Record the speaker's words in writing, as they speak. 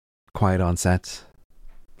Quiet on set.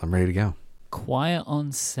 I'm ready to go. Quiet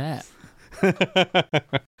on set. I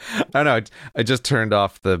don't know. I just turned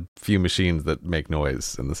off the few machines that make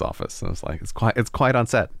noise in this office. And I was like, it's quiet. It's quiet on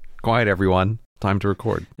set. Quiet, everyone. Time to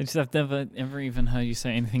record. I've never even heard you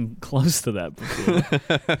say anything close to that before.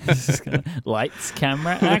 It's just kinda, lights,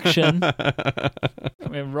 camera, action.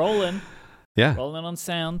 We're rolling. Yeah. Rolling on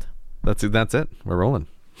sound. That's it. We're rolling.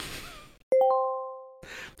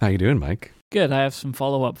 How you doing, Mike? Good. I have some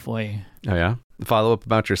follow-up for you. Oh, yeah? Follow up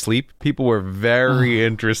about your sleep? People were very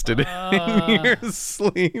interested in your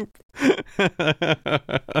sleep.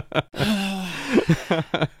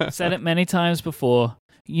 I've said it many times before.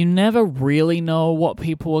 You never really know what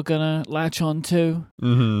people are going to latch on to.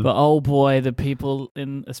 Mm-hmm. But oh boy, the people,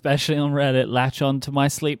 especially on Reddit, latch on to my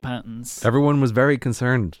sleep patterns. Everyone was very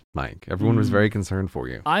concerned, Mike. Everyone was very concerned for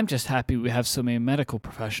you. I'm just happy we have so many medical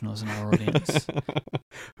professionals in our audience.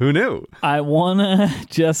 Who knew? I want to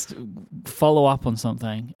just follow up on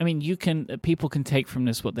something. I mean, people can take from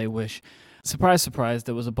this what they wish. Surprise, surprise,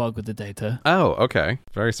 there was a bug with the data. Oh, okay.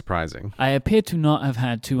 Very surprising. I appear to not have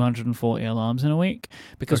had 240 alarms in a week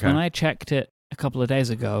because when I checked it a couple of days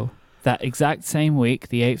ago, that exact same week,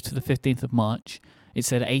 the 8th to the 15th of March, it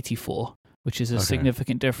said 84, which is a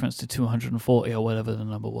significant difference to 240 or whatever the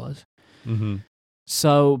number was. Mm-hmm.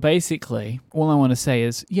 So basically, all I want to say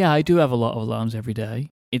is, yeah, I do have a lot of alarms every day.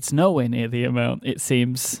 It's nowhere near the amount, it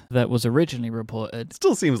seems, that was originally reported.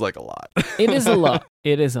 Still seems like a lot. It is a lot.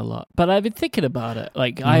 It is a lot. But I've been thinking about it.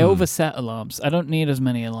 Like, I overset alarms. I don't need as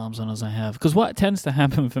many alarms on as I have. Because what tends to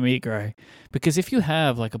happen for me, Gray, because if you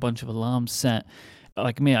have, like, a bunch of alarms set,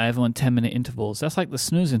 like me, I have them on 10-minute intervals. That's like the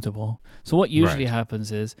snooze interval. So what usually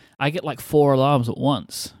happens is I get, like, 4 alarms at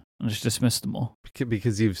once and just dismiss them all.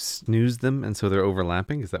 Because you've snoozed them and so they're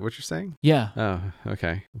overlapping? Is that what you're saying? Yeah. Oh,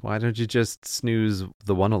 okay. Why don't you just snooze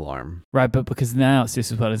the one alarm? Right, but because now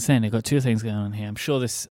this is what I'm saying. I've got 2 things going on here. I'm sure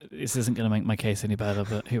this isn't going to make my case any better,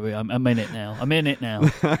 but here we are. I'm in it now.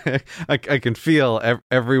 I can feel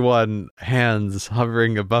everyone hands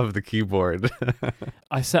hovering above the keyboard.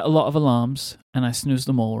 I set a lot of alarms and I snooze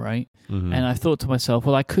them all, right? Mm-hmm. And I thought to myself,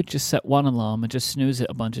 well, I could just set one alarm and just snooze it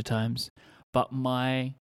a bunch of times. But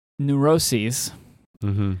my neuroses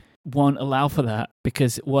won't allow for that,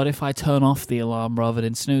 because what if I turn off the alarm rather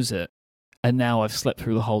than snooze it, and now I've slept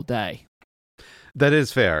through the whole day? That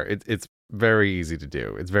is fair. It's very easy to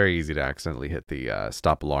do. It's very easy to accidentally hit the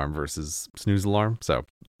stop alarm versus snooze alarm. So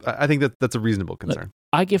I think that's a reasonable concern. Look,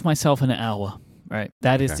 I give myself an hour, right?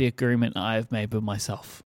 That is the agreement I have made with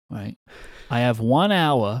myself, right? I have 1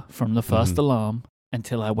 hour from the first alarm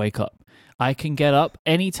until I wake up. I can get up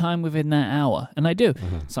anytime within that hour, and I do.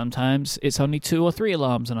 Sometimes it's only 2 or 3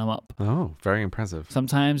 alarms and I'm up. Oh, very impressive.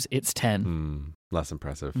 Sometimes it's 10. Less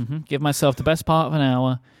impressive. Give myself the best part of an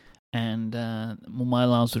hour, and my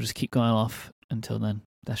alarms will just keep going off until then.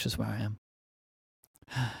 That's just where I am.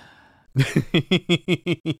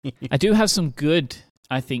 I do have some good,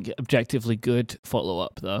 I think, objectively good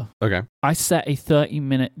follow-up, though. Okay. I set a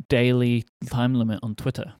 30-minute daily time limit on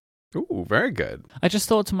Twitter. Ooh, very good. I just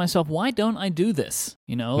thought to myself, why don't I do this?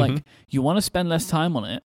 You know, like, you want to spend less time on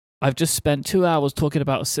it. I've just spent 2 hours talking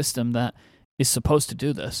about a system that is supposed to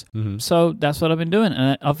do this. So that's what I've been doing.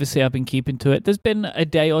 And obviously I've been keeping to it. There's been a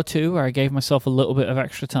day or two where I gave myself a little bit of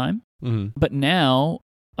extra time. But now,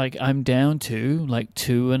 like, I'm down to like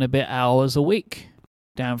 2 and a bit hours a week,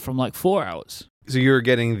 down from like 4 hours. So you're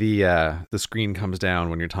getting the screen comes down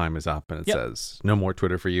when your time is up and it says no more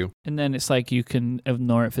Twitter for you. And then it's like you can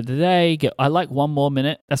ignore it for the day. I like 1 more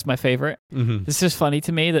minute. That's my favorite. It's just funny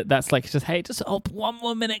to me that's like just, hey, just 1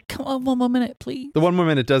 more minute. Come on, 1 more minute, please. The 1 more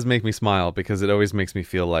minute does make me smile because it always makes me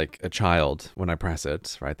feel like a child when I press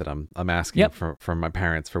it, right? That I'm asking from my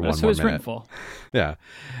parents for that's 1 more what it's minute. written for. Yeah.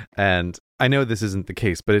 And I know this isn't the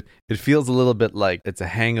case, but it feels a little bit like it's a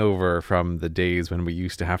hangover from the days when we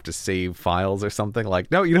used to have to save files or something. Like,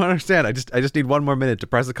 no, you don't understand. I just need 1 more minute to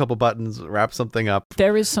press a couple buttons, wrap something up.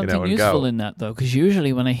 There is something useful go. in that, though, because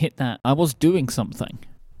usually when I hit that, I was doing something,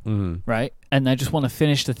 right? And I just want to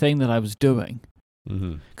finish the thing that I was doing.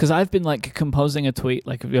 Because I've been like composing a tweet,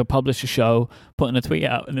 like publish a show, putting a tweet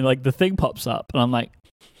out, and then like the thing pops up, and I'm like,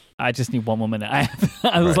 I just need 1 more minute.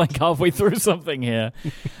 I was like halfway through something here.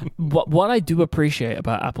 What I do appreciate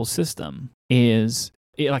about Apple's system is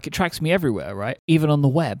it tracks me everywhere, right? Even on the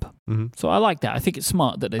web. So I like that. I think it's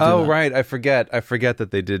smart that they do that. Oh, right. I forget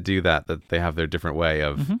that they did do that they have their different way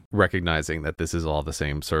of recognizing that this is all the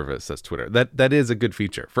same service as Twitter. That is a good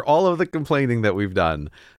feature. For all of the complaining that we've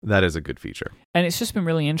done, that is a good feature. And it's just been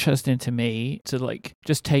really interesting to me to like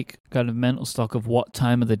just take kind of mental stock of what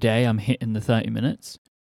time of the day I'm hitting the 30 minutes.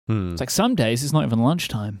 It's like some days it's not even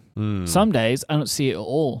lunchtime. Some days I don't see it at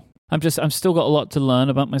all. I'm still got a lot to learn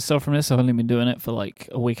about myself from this. I've only been doing it for like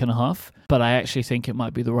a week and a half, but I actually think it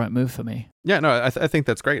might be the right move for me. Yeah, no, I think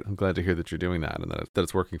that's great. I'm glad to hear that you're doing that and that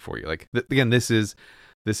it's working for you. Like, again, this is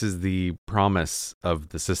the promise of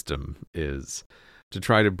the system, is to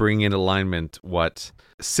try to bring in alignment what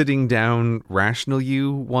sitting down rational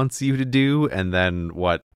you wants you to do, and then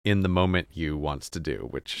what in the moment you wants to do,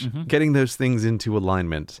 which getting those things into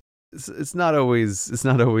alignment, it's not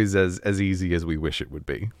always as easy as we wish it would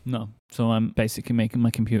be. No. So I'm basically making my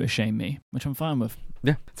computer shame me, which I'm fine with.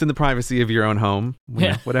 Yeah. It's in the privacy of your own home.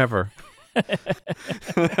 Yeah. Whatever.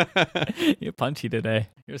 You're punchy today.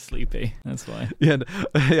 You're sleepy. That's why.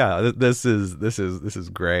 Yeah. This is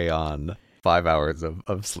gray on 5 hours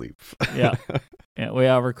of sleep. Yeah. We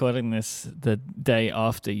are recording this the day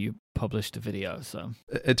after you published the video. So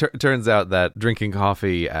it turns out that drinking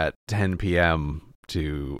coffee at 10 p.m.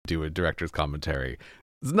 to do a director's commentary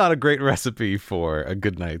is not a great recipe for a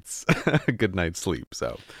good night's sleep.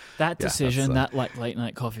 So that decision, that like late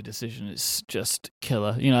night coffee decision, is just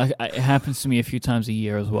killer. You know, it happens to me a few times a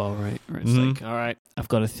year as well, right? Where it's like, all right, I've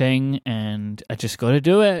got a thing and I just got to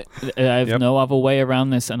do it. I have no other way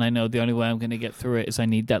around this, and I know the only way I'm going to get through it is I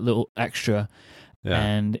need that little extra. Yeah.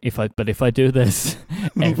 And if I do this,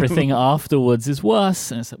 everything afterwards is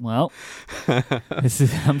worse. And it's like, well,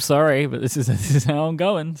 I'm sorry, but this is how I'm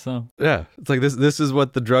going. So yeah, it's like this is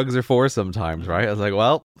what the drugs are for sometimes, right? I was like,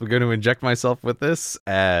 well, we're going to inject myself with this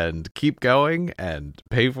and keep going and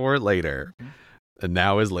pay for it later. And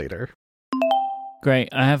now is later. Great.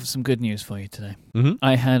 I have some good news for you today.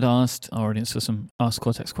 I had asked our audience for some Ask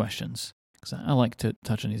Cortex questions, because I like to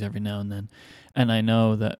touch on these every now and then. And I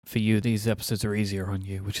know that for you, these episodes are easier on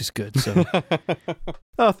you, which is good. So,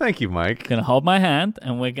 oh, thank you, Mike. Gonna hold my hand,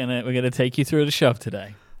 and we're gonna take you through the show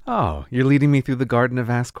today. Oh, you're leading me through the garden of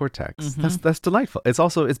Ask Cortex. That's delightful.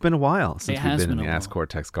 It's been a while since we've been in the Ask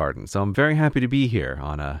Cortex garden, so I'm very happy to be here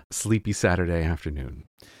on a sleepy Saturday afternoon.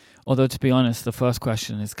 Although, to be honest, the first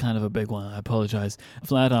question is kind of a big one. I apologize.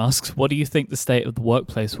 Vlad asks, "What do you think the state of the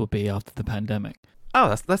workplace will be after the pandemic?" Oh,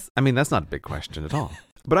 that's not a big question at all.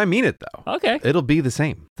 But I mean it, though. Okay. It'll be the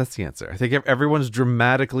same. That's the answer. I think everyone's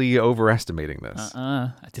dramatically overestimating this.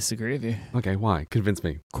 I disagree with you. Okay, why? Convince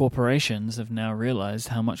me. Corporations have now realized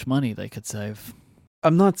how much money they could save.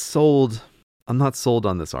 I'm not sold on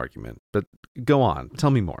this argument, but go on.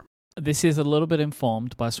 Tell me more. This is a little bit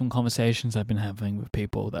informed by some conversations I've been having with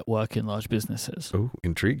people that work in large businesses. Oh,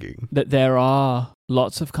 intriguing. That there are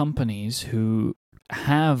lots of companies who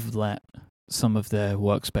have let some of their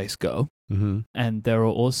workspace go. And there are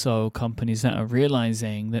also companies that are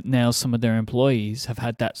realizing that now some of their employees have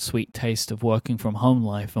had that sweet taste of working from home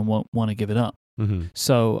life and won't want to give it up.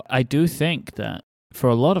 So I do think that for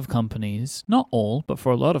a lot of companies, not all, but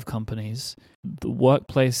for a lot of companies, the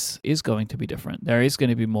workplace is going to be different. There is going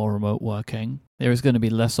to be more remote working. There is going to be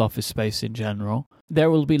less office space in general. There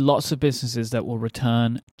will be lots of businesses that will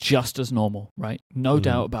return just as normal, right? No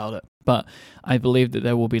doubt about it. But I believe that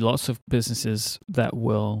there will be lots of businesses that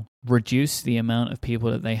will reduce the amount of people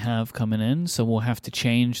that they have coming in. So we'll have to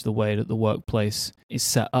change the way that the workplace is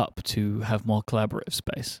set up to have more collaborative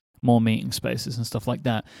space, more meeting spaces and stuff like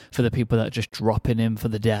that for the people that are just dropping in for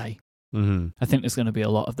the day. I think there's going to be a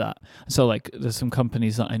lot of that. So like there's some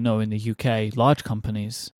companies that I know in the UK, large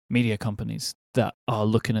companies, media companies, that are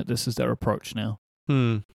looking at this as their approach now.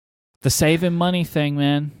 The saving money thing,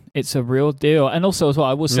 man, it's a real deal. And also as well,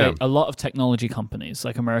 I will say a lot of technology companies,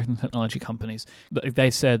 like American technology companies, they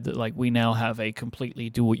said that like we now have a completely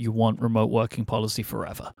do what you want remote working policy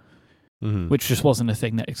forever. Which just wasn't a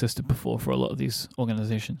thing that existed before for a lot of these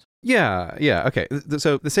organizations. Yeah. Okay.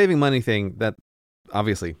 So the saving money thing, that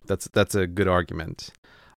obviously that's a good argument.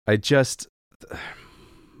 I'm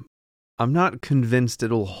not convinced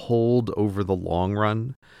it'll hold over the long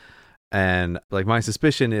run. And like my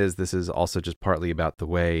suspicion is this is also just partly about the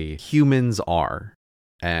way humans are.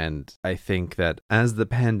 And I think that as the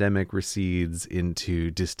pandemic recedes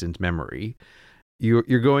into distant memory, you're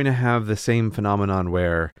going to have the same phenomenon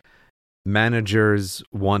where managers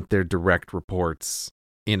want their direct reports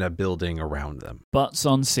in a building around them. Butts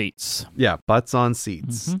on seats. Yeah, butts on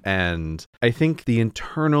seats. And I think the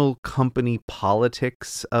internal company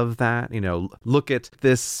politics of that, look at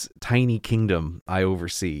this tiny kingdom I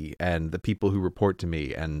oversee and the people who report to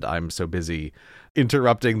me, and I'm so busy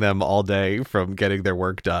interrupting them all day from getting their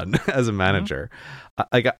work done as a manager.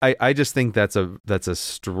 I just think that's a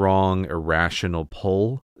strong irrational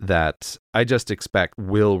pull that I just expect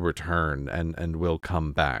will return and will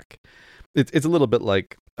come back. It's a little bit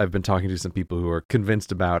like I've been talking to some people who are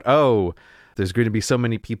convinced about, there's going to be so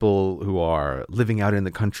many people who are living out in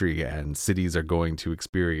the country and cities are going to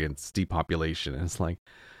experience depopulation. And it's like,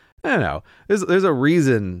 I don't know. There's a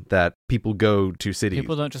reason that people go to cities.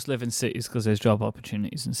 People don't just live in cities because there's job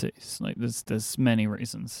opportunities in cities. Like there's many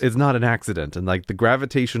reasons. It's not an accident. And like the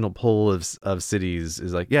gravitational pull of cities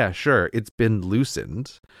is like, yeah, sure, it's been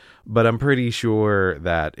loosened, but I'm pretty sure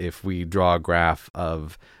that if we draw a graph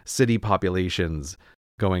of city populations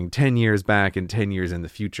going 10 years back and 10 years in the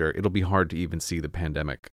future, it'll be hard to even see the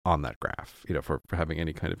pandemic on that graph, for having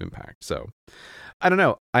any kind of impact. So I don't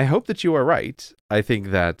know. I hope that you are right. I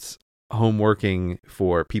think that home working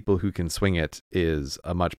for people who can swing it is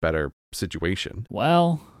a much better situation.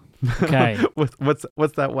 Well, okay.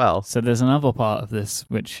 What's that well? So there's another part of this,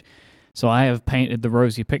 so I have painted the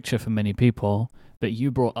rosy picture for many people, but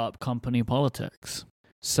you brought up company politics.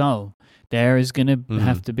 So there is going to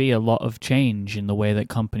have to be a lot of change in the way that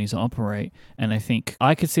companies operate. And I think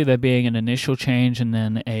I could see there being an initial change and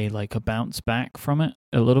then a bounce back from it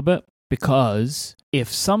a little bit. Because if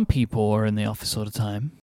some people are in the office all the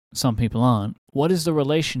time, some people aren't, what is the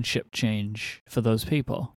relationship change for those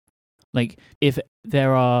people? Like, if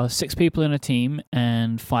there are 6 people in a team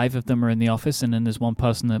and 5 of them are in the office and then there's one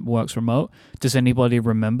person that works remote, does anybody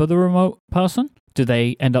remember the remote person? Do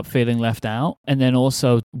they end up feeling left out? And then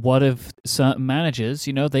also, what if certain managers,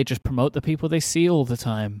 they just promote the people they see all the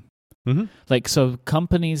time? Mm-hmm. So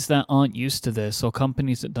companies that aren't used to this, or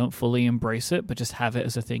companies that don't fully embrace it, but just have it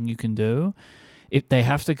as a thing you can do, if they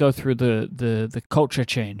have to go through the culture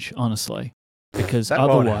change, honestly. Because that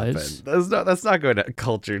otherwise, that's not going to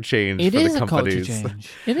culture change. It for is the a companies. culture change.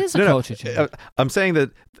 It is a culture change. I'm saying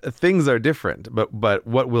that things are different, but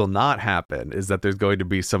what will not happen is that there's going to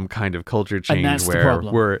be some kind of culture change and that's where the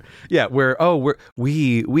problem.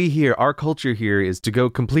 we here, our culture here is to go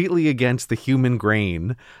completely against the human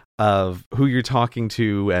grain of who you're talking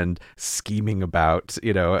to and scheming about,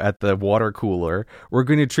 at the water cooler. We're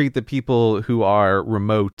going to treat the people who are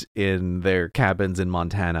remote in their cabins in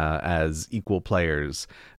Montana as equal players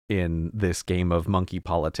in this game of monkey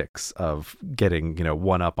politics of getting,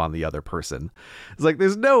 one up on the other person. It's like,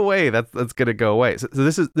 there's no way that's going to go away. So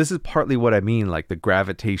this is partly what I mean. Like, the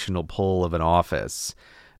gravitational pull of an office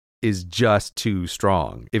is just too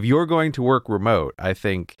strong. If you're going to work remote, I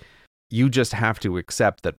think you just have to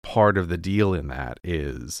accept that part of the deal in that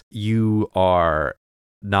is you are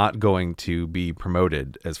not going to be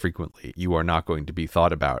promoted as frequently. You are not going to be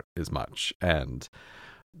thought about as much. And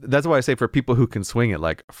that's why I say, for people who can swing it,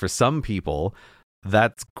 like, for some people,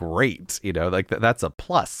 that's great. That's a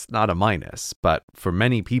plus, not a minus. But for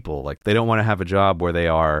many people, like, they don't want to have a job where they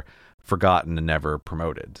are forgotten and never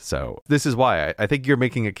promoted. So this is why I think you're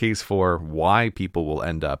making a case for why people will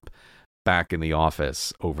end up back in the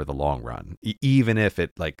office over the long run, even if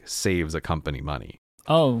it saves a company money.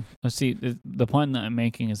 Oh, I see. The point that I'm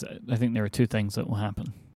making is that I think there are 2 things that will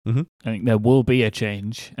happen. Mm-hmm. I think there will be a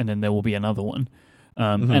change, and then there will be another one.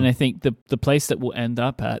 And I think the place that we'll end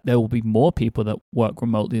up at, there will be more people that work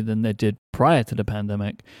remotely than there did prior to the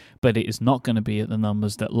pandemic, but it is not going to be at the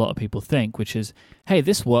numbers that a lot of people think, which is, hey,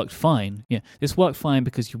 this worked fine. Yeah, this worked fine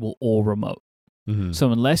because you were all remote. Mm-hmm.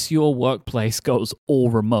 So unless your workplace goes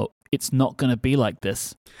all remote, it's not going to be like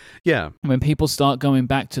this. Yeah. When people start going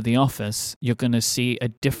back to the office, you're going to see a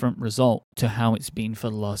different result to how it's been for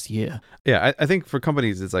the last year. Yeah, I think for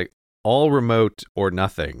companies, it's like all remote or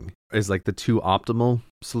nothing is like the 2 optimal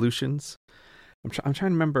solutions. I'm trying to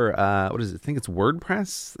remember, what is it? I think it's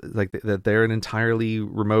WordPress, like that they're an entirely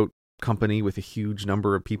remote company with a huge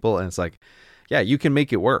number of people. And it's like, yeah, you can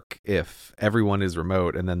make it work if everyone is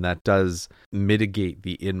remote. And then that does mitigate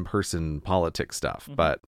the in-person politics stuff. Mm-hmm.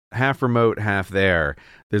 But half remote, half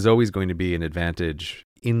there's always going to be an advantage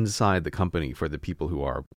inside the company for the people who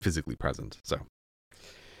are physically present. So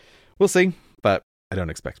we'll see, but I don't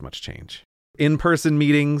expect much change. In-person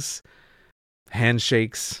meetings,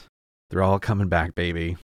 handshakes, they're all coming back,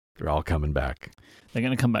 baby. They're all coming back. They're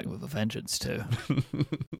going to come back with a vengeance, too.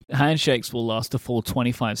 Handshakes will last a full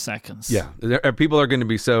 25 seconds. Yeah. People are going to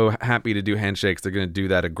be so happy to do handshakes. They're going to do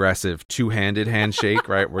that aggressive 2-handed handshake,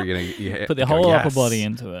 right? Where you're going to put the whole upper body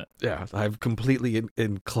into it. Yeah. I've completely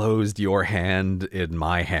enclosed your hand in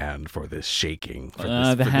my hand for this shaking. For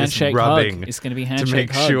the handshake rubbing. Hug. It's going to be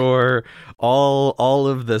handshake hug. To make sure all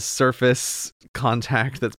of the surface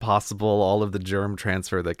contact that's possible, all of the germ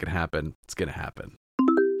transfer that can happen, it's going to happen.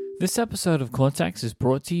 This episode of Cortex is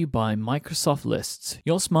brought to you by Microsoft Lists,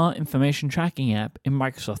 your smart information tracking app in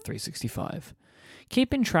Microsoft 365.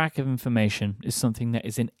 Keeping track of information is something that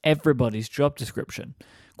is in everybody's job description.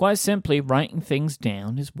 Quite simply, writing things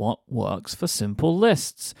down is what works for simple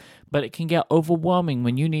lists, but it can get overwhelming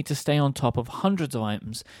when you need to stay on top of hundreds of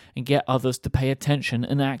items and get others to pay attention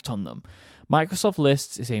and act on them. Microsoft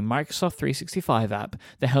Lists is a Microsoft 365 app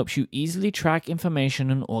that helps you easily track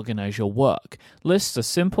information and organize your work. Lists are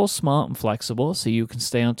simple, smart, and flexible, so you can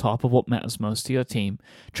stay on top of what matters most to your team.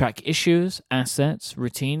 Track issues, assets,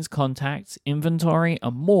 routines, contacts, inventory,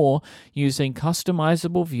 and more using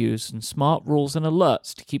customizable views and smart rules and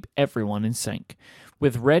alerts to keep everyone in sync.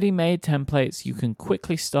 With ready-made templates, you can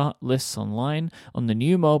quickly start lists online on the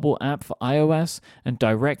new mobile app for iOS and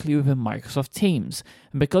directly within Microsoft Teams.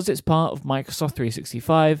 And because it's part of Microsoft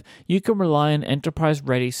 365, you can rely on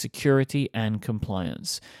enterprise-ready security and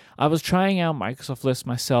compliance. I was trying out Microsoft Lists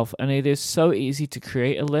myself, and it is so easy to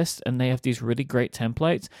create a list, and they have these really great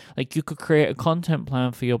templates. Like you could create a content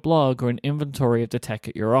plan for your blog or an inventory of the tech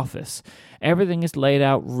at your office. Everything is laid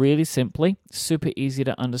out really simply, super easy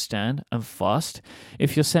to understand, and fast.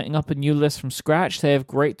 If you're setting up a new list from scratch, they have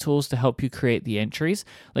great tools to help you create the entries.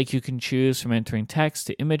 Like you can choose from entering text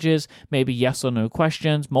to images, maybe yes or no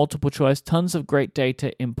questions, multiple choice, tons of great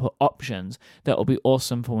data input options that will be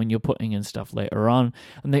awesome for when you're putting in stuff later on.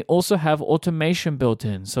 And they also have automation built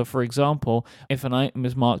in. So for example, if an item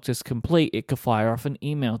is marked as complete, it could fire off an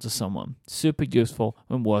email to someone. Super useful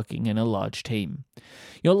when working in a large team.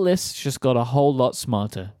 Your lists just got a whole lot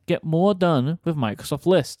smarter. Get more done with Microsoft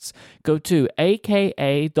Lists. Go to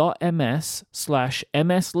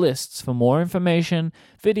aka.ms/mslists for more information,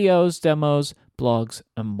 videos, demos, blogs,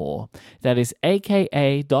 and more. That is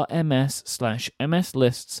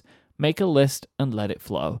aka.ms/mslists. Make a list and let it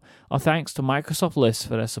flow. Our thanks to Microsoft Lists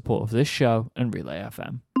for their support of this show and Relay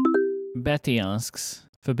FM. Betty asks,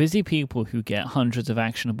 for busy people who get hundreds of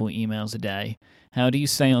actionable emails a day, how do you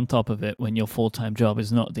stay on top of it when your full-time job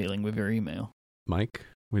is not dealing with your email? Mike,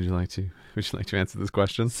 would you like to answer this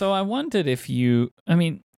question? So I wondered if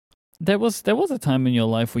there was a time in your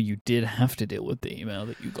life where you did have to deal with the email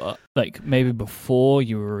that you got, like maybe before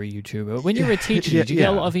you were a YouTuber. When you were a teacher, did you get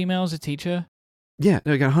a lot of emails as a teacher? Yeah,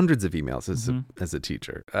 no, I got hundreds of emails as a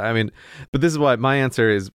teacher. I mean, but this is why my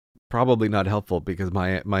answer is probably not helpful, because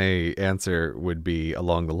my answer would be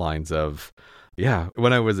along the lines of,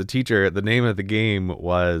 when I was a teacher, the name of the game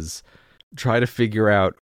was try to figure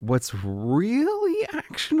out what's really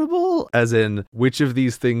actionable, as in which of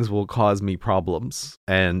these things will cause me problems,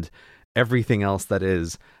 and everything else that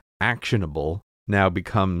is actionable now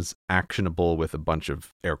becomes actionable with a bunch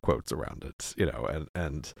of air quotes around it,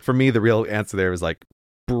 and for me, the real answer there is like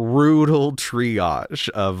brutal triage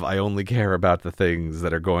of I only care about the things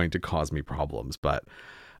that are going to cause me problems. But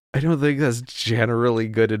I don't think that's generally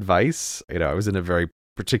good advice. I was in a very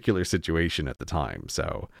particular situation at the time.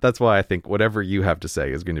 So that's why I think whatever you have to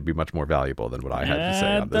say is going to be much more valuable than what I had to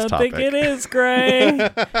say on this topic. I don't think it is, Gray,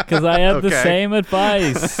 because I have the same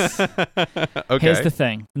advice. Okay. Here's the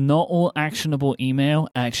thing. Not all actionable email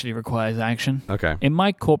actually requires action. Okay. In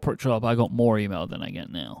my corporate job, I got more email than I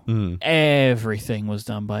get now. Everything was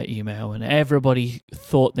done by email, and everybody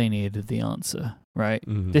thought they needed the answer. Right?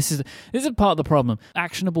 Mm-hmm. This is part of the problem.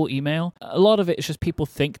 Actionable email, a lot of it is just people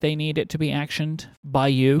think they need it to be actioned by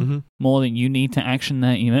you more than you need to action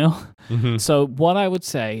that email. So what I would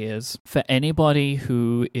say is, for anybody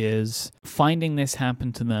who is finding this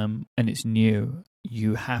happen to them and it's new,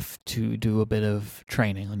 you have to do a bit of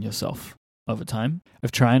training on yourself over time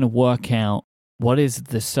of trying to work out what is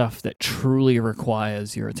the stuff that truly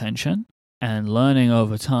requires your attention, and learning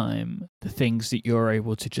over time the things that you're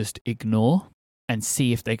able to just ignore and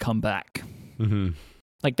see if they come back.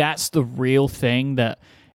 Like, that's the real thing that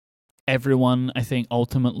everyone, I think,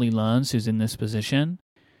 ultimately learns who's in this position.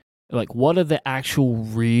 Like, what are the actual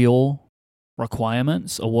real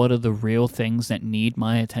requirements, or what are the real things that need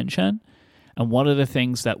my attention? And what are the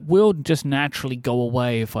things that will just naturally go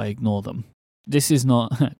away if I ignore them? This is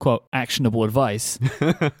not, quote, actionable advice,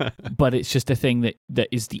 but it's just a thing that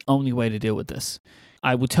is the only way to deal with this.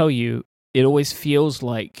 I will tell you, it always feels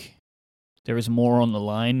like there is more on the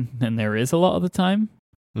line than there is a lot of the time.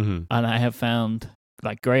 And I have found,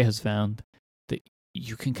 like Gray has found, that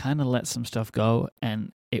you can kind of let some stuff go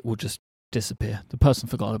and it will just disappear. The person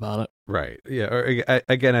forgot about it. Right. Yeah. Or,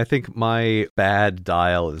 again, I think my bad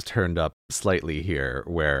dial is turned up slightly here,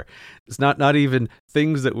 where it's not even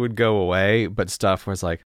things that would go away, but stuff where it's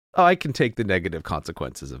like, oh, I can take the negative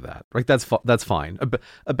consequences of that. Like, that's fine.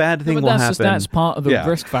 A bad thing will happen. That's part of the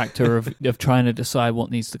risk factor of trying to decide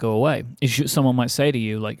what needs to go away. Someone might say to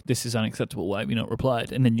you, like, this is unacceptable, why have you not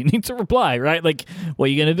replied? And then you need to reply, right? Like, what are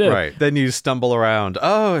you going to do? Right. Then you stumble around.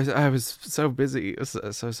 Oh, I was so busy.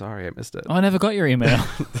 So sorry, I missed it. Oh, I never got your email.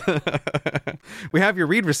 We have your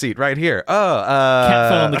read receipt right here. Oh, cat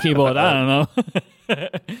fell on the keyboard. I don't know.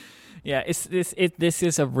 Yeah, this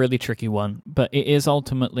is a really tricky one, but it is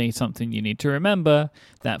ultimately something you need to remember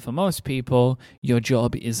that for most people, your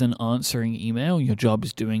job isn't answering email, your job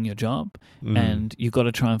is doing your job, and you've got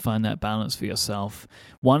to try and find that balance for yourself.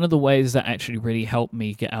 One of the ways that actually really helped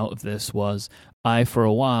me get out of this was I, for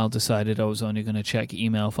a while, decided I was only going to check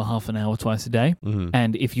email for half an hour twice a day.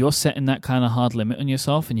 And if you're setting that kind of hard limit on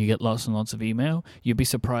yourself and you get lots and lots of email, you'd be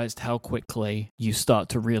surprised how quickly you start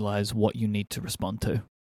to realize what you need to respond to.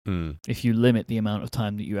 If you limit the amount of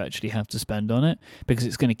time that you actually have to spend on it, because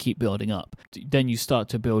it's going to keep building up. Then you start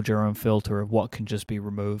to build your own filter of what can just be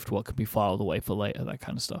removed, what can be filed away for later, that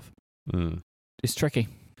kind of stuff. It's tricky.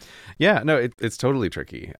 Yeah, no, it's totally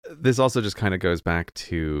tricky. This also just kind of goes back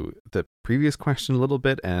to the previous question a little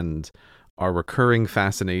bit and our recurring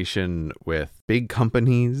fascination with big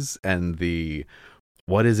companies and the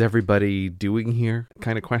what is everybody doing here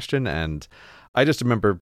kind of question. And I just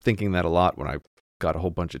remember thinking that a lot when I got a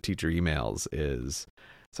whole bunch of teacher emails. It's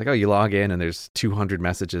like, oh, you log in and there's 200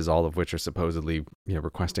 messages, all of which are supposedly,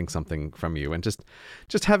 requesting something from you. And just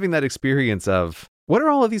having that experience of, what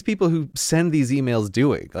are all of these people who send these emails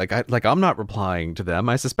doing? I'm not replying to them.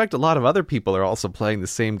 I suspect a lot of other people are also playing the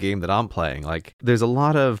same game that I'm playing. Like, there's a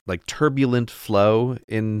lot of turbulent flow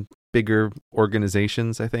in bigger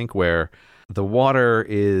organizations, I think, where the water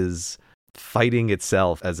is fighting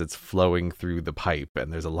itself as it's flowing through the pipe,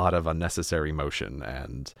 and there's a lot of unnecessary motion,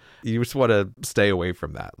 and you just want to stay away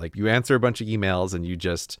from that. Like, you answer a bunch of emails and you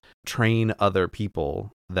just train other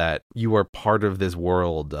people that you are part of this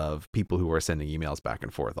world of people who are sending emails back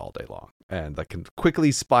and forth all day long, and that can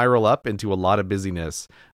quickly spiral up into a lot of busyness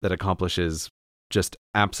that accomplishes just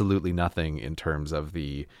absolutely nothing in terms of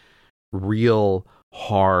the real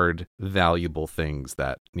hard, valuable things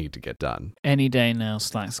that need to get done. Any day now,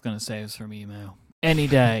 Slack's going to save us from email. Any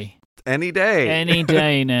day. Any day. Any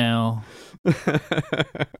day now.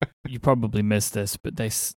 You probably missed this, but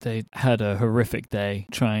they had a horrific day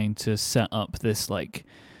trying to set up this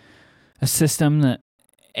a system that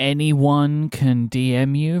anyone can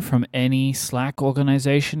DM you from any Slack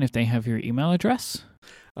organization if they have your email address.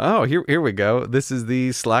 Oh, here we go. This is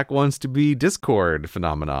the Slack wants to be Discord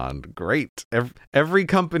phenomenon. Great. Every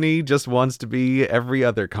company just wants to be every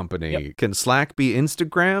other company. Yep. Can Slack be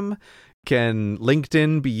Instagram? Can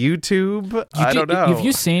LinkedIn be YouTube? I don't know. Have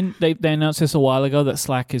you seen, they announced this a while ago that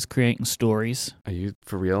Slack is creating stories. Are you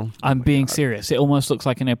for real? I'm being serious. It almost looks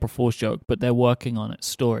like an April Fool's joke, but they're working on it.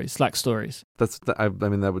 Stories, Slack stories. I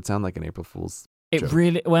mean, that would sound like an April Fool's joke.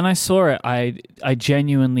 Really, when I saw it, I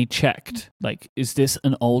genuinely checked, is this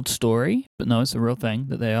an old story? But no, it's a real thing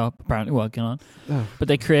that they are apparently working on. Oh. But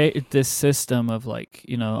they created this system of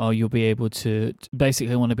you'll be able to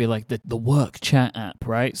basically want to be like the work chat app,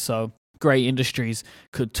 right? So Grey Industries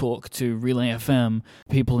could talk to Relay FM.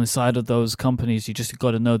 People inside of those companies, you just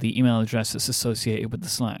got to know the email address that's associated with the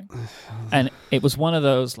Slack. And it was one of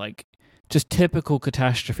those just typical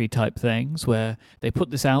catastrophe type things where they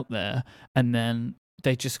put this out there and then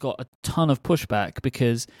they just got a ton of pushback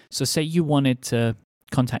because, so say you wanted to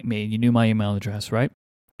contact me and you knew my email address, right?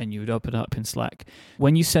 And you would open it up in Slack.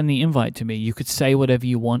 When you send the invite to me, you could say whatever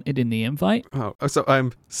you wanted in the invite. Oh, so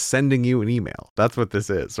I'm sending you an email. That's what this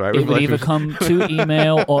is, right? It would either come to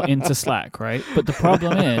email or into Slack, right? But the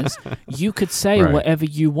problem is you could say whatever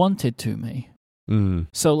you wanted to me.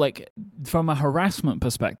 So from a harassment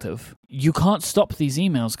perspective, you can't stop these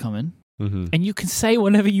emails coming. And you can say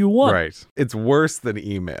whatever you want. Right. It's worse than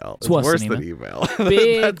email. It's worse than email.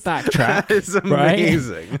 Big backtrack. That is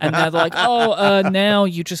amazing. Right? And they're like, now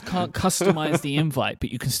you just can't customize the invite,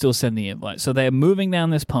 but you can still send the invite. So they're moving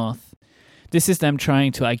down this path. This is them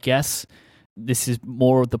trying to, I guess, this is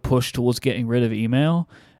more of the push towards getting rid of email.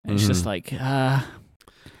 And it's just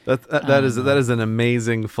that is an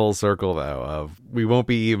amazing full circle, though, of we won't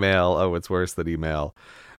be email. Oh, it's worse than email.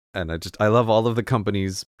 And I love all of the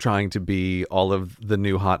companies trying to be all of the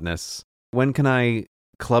new hotness. When can I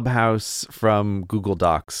Clubhouse from Google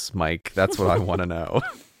Docs, Mike? That's what I want to know.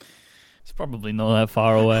 It's probably not that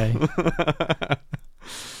far away.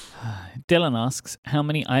 Dylan asks, how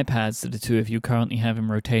many iPads do the two of you currently have in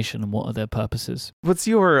rotation and what are their purposes? What's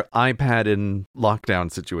your iPad in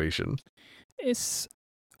lockdown situation? It's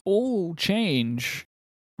all change,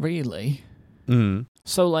 really.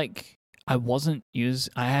 So I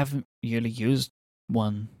haven't really used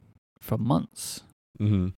one for months.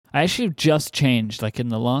 I actually just changed, in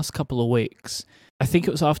the last couple of weeks. I think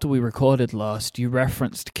it was after we recorded last, you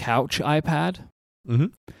referenced Couch iPad.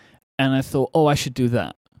 And I thought, I should do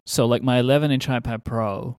that. So my 11-inch iPad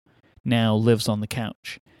Pro now lives on the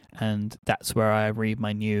couch. And that's where I read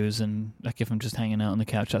my news. And if I'm just hanging out on the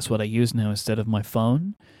couch, that's what I use now instead of my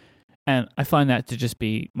phone. And I find that to just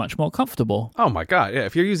be much more comfortable. Oh my God. Yeah.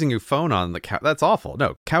 If you're using your phone on the couch, that's awful.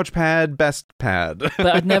 No, couch pad, best pad. But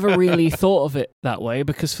I'd never really thought of it that way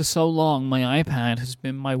because for so long, my iPad has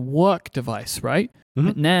been my work device, right? Mm-hmm.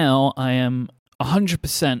 But now I am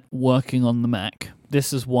 100% working on the Mac.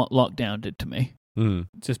 This is what lockdown did to me.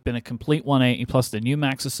 It's just been a complete 180. Plus, the new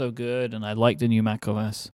Macs are so good, and I like the new Mac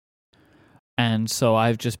OS. And so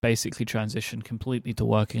I've just basically transitioned completely to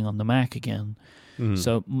working on the Mac again.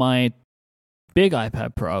 So my big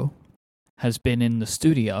iPad Pro has been in the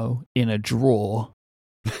studio in a drawer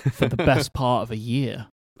for the best part of a year.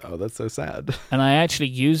 Oh, that's so sad. And I actually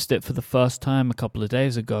used it for the first time a couple of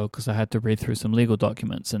days ago because I had to read through some legal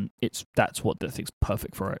documents, and that's what the thing's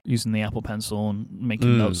perfect for it, using the Apple Pencil and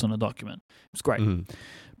making notes on a document. It's great.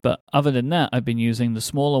 But other than that, I've been using the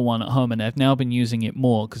smaller one at home, and I've now been using it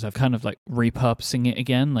more because I've kind of like repurposing it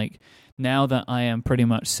again. Like now that I am pretty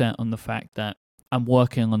much set on the fact that I'm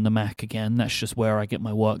working on the Mac again, that's just where I get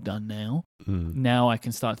my work done now. Now I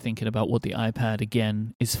can start thinking about what the iPad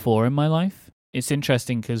again is for in my life. It's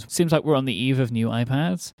interesting because it seems like we're on the eve of new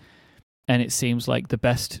iPads, and it seems like the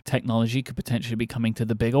best technology could potentially be coming to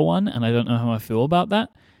the bigger one, and I don't know how I feel about that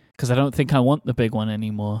because I don't think I want the big one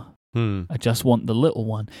anymore. I just want the little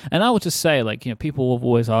one. And I would just say, like, you know, people have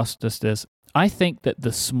always asked us this. I think that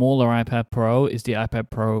the smaller iPad Pro is the iPad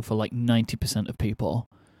Pro for like 90% of people.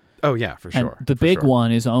 Oh, yeah, for sure. And the big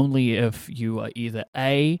one is only if you are either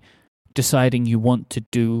A, deciding you want to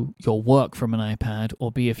do your work from an iPad,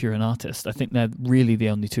 or B, if you're an artist. I think they're really the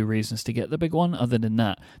only two reasons to get the big one. Other than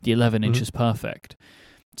that, the 11-inch is perfect.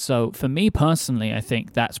 So for me personally, I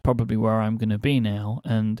think that's probably where I'm going to be now.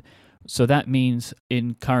 And so that means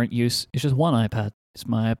in current use, it's just one iPad. It's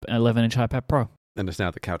my 11-inch iPad Pro. And it's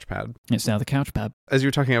now the couch pad. It's now the couch pad. As you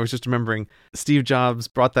were talking, I was just remembering Steve Jobs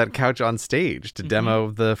brought that couch on stage to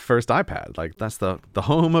demo the first iPad. Like that's the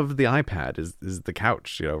home of the iPad is the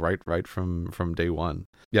couch, you know, right from day one.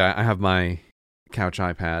 Yeah, I have my couch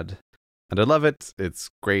iPad and I love it. It's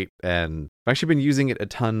great. And I've actually been using it a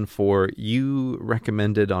ton you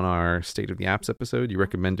recommended on our State of the Apps episode, you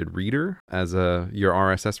recommended Reader as your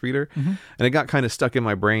RSS reader. And it got kind of stuck in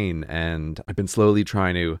my brain, and I've been slowly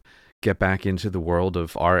trying to get back into the world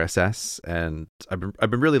of RSS, and I've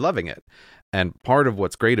been really loving it. And part of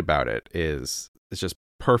what's great about it is it's just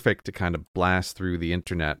perfect to kind of blast through the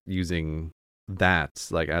internet using that,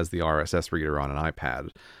 like as the RSS reader on an iPad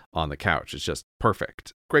on the couch. It's just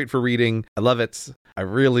perfect. Great for reading. I love it. I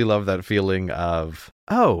really love that feeling of,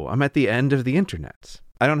 oh, I'm at the end of the internet.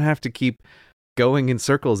 I don't have to keep going in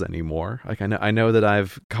circles anymore. Like I know that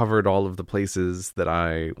I've covered all of the places that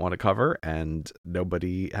I want to cover, and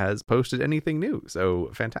nobody has posted anything new.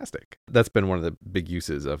 So fantastic. That's been one of the big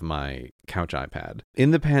uses of my couch iPad.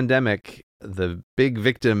 In the pandemic, the big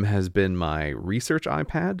victim has been my research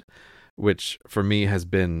iPad, which for me has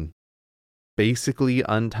been basically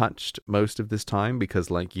untouched most of this time because,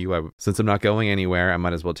 like you, since I'm not going anywhere, I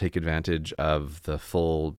might as well take advantage of the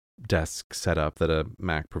full desk setup that a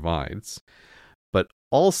Mac provides. But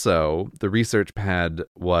also, the research pad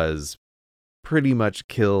was pretty much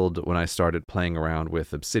killed when I started playing around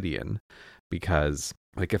with Obsidian, because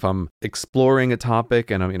like if I'm exploring a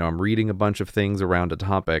topic and I'm reading a bunch of things around a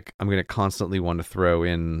topic, I'm going to constantly want to throw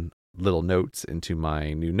in little notes into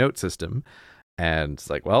my new note system. And it's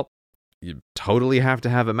like, well, you totally have to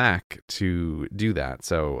have a Mac to do that.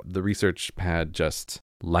 So the research pad just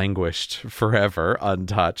languished forever,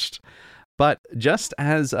 untouched. But just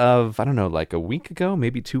as of, I don't know, like a week ago,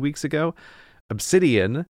 maybe 2 weeks ago,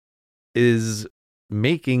 Obsidian is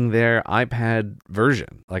making their iPad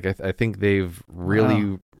version. Like I think they've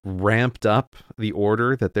really ramped up the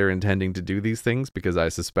order that they're intending to do these things, because I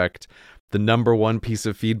suspect the number one piece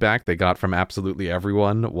of feedback they got from absolutely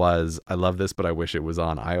everyone was, I love this, but I wish it was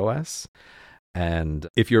on iOS. And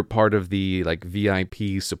if you're part of the like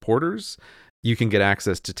VIP supporters, you can get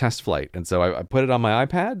access to Test Flight. And so I put it on my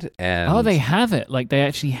iPad and... Oh, they have it. Like they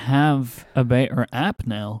actually have a beta app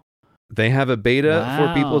now. They have a beta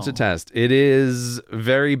for people to test. It is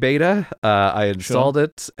very beta. I installed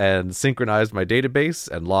it and synchronized my database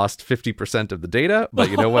and lost 50% of the data.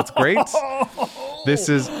 But you know what's great? This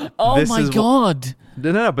is... Oh my God.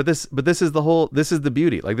 No, but this is the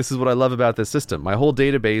beauty. Like, this is what I love about this system. My whole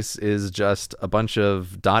database is just a bunch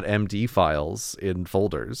of .md files in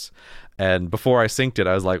folders. And before I synced it,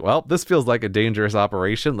 I was like, well, this feels like a dangerous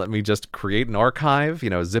operation. Let me just create an archive,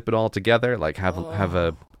 zip it all together, like have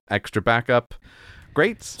a extra backup.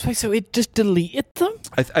 Great. So it just deleted them?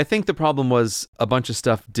 I think the problem was a bunch of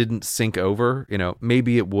stuff didn't sync over.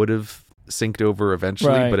 Maybe it would have synced over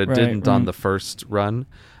eventually, but it didn't on the first run.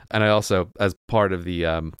 And I also, as part of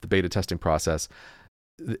the beta testing process,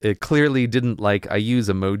 it clearly didn't like, I use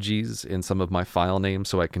emojis in some of my file names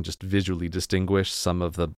so I can just visually distinguish some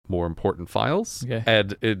of the more important files. Okay.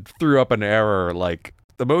 And it threw up an error like,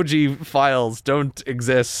 emoji files don't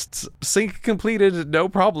exist. Sync completed, no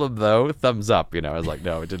problem though. Thumbs up, I was like,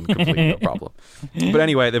 no, it didn't complete, no problem. But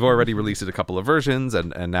anyway, they've already released it a couple of versions,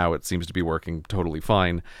 and now it seems to be working totally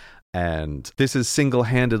fine. And this has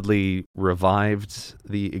single-handedly revived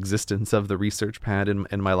the existence of the research pad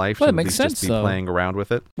in my life. Well, it makes sense, just be playing around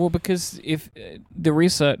with it. Well, because if the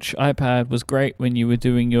research iPad was great when you were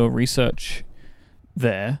doing your research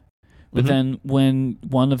there, but then when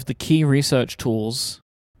one of the key research tools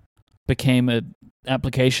became an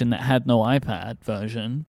application that had no iPad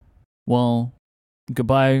version, well,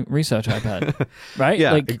 goodbye research iPad, right?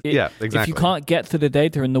 Yeah, exactly. If you can't get to the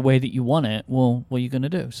data in the way that you want it, well, what are you going to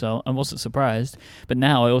do? So I wasn't surprised, but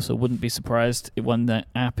now I also wouldn't be surprised when the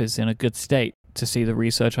app is in a good state to see the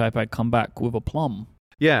research iPad come back with aplomb.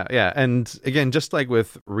 Yeah, and again, just like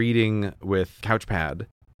with reading with Couchpad,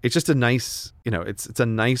 it's just a nice, it's a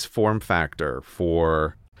nice form factor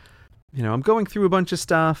for, I'm going through a bunch of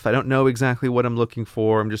stuff. I don't know exactly what I'm looking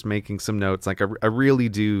for. I'm just making some notes. Like I really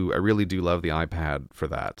do love the iPad for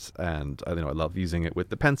that. And I love using it with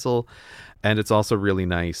the pencil. And it's also really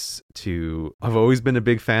nice to, I've always been a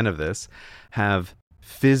big fan of this, have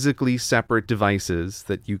physically separate devices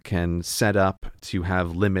that you can set up to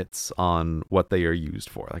have limits on what they are used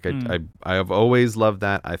for. Like I have always loved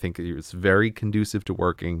that. I think it's very conducive to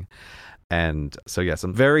working. And so, yes,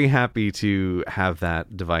 I'm very happy to have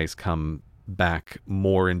that device come back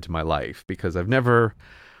more into my life, because I've never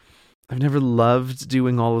loved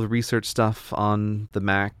doing all of the research stuff on the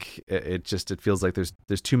Mac. It feels like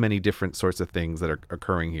there's too many different sorts of things that are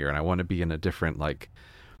occurring here, and I want to be in a different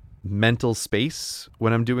mental space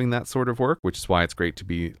when I'm doing that sort of work, which is why it's great to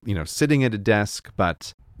be, sitting at a desk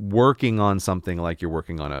but working on something like you're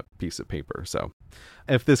working on a piece of paper. So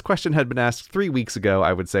if this question had been asked 3 weeks ago,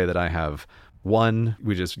 I would say that I have one,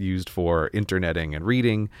 we just used for interneting and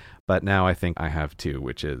reading, but now I think I have two,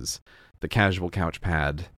 which is the casual couch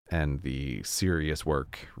pad and the serious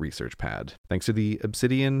work research pad, thanks to the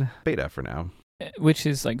Obsidian beta for now. Which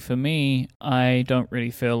is for me, I don't really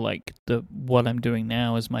feel like what I'm doing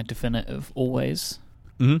now is my definitive always.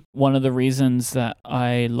 Mm-hmm. One of the reasons that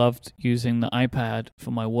I loved using the iPad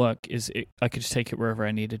for my work is I could just take it wherever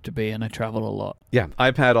I needed to be, and I travel a lot. Yeah,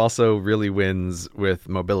 iPad also really wins with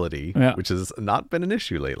mobility, which has not been an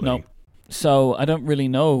issue lately. No. So I don't really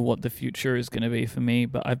know what the future is going to be for me,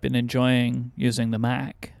 but I've been enjoying using the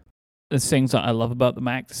Mac. There's things that I love about the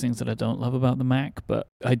Mac, there's things that I don't love about the Mac, but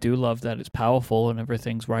I do love that it's powerful and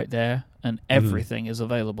everything's right there and everything is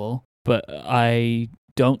available. But I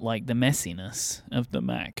don't like the messiness of the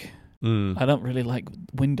Mac. I don't really like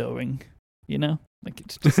windowing,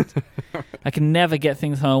 it's just I can never get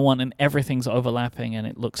things how I want, and everything's overlapping and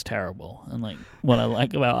it looks terrible. And what I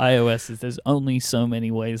like about iOS is there's only so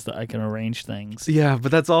many ways that I can arrange things. Yeah,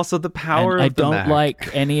 but that's also the power of the Mac. I don't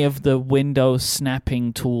like any of the window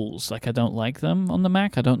snapping tools. I don't like them on the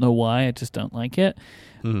Mac. I don't know why. I just don't like it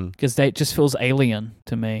because it just feels alien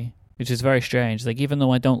to me, which is very strange. Even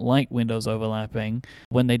though I don't like windows overlapping,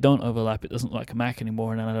 when they don't overlap, it doesn't look like a Mac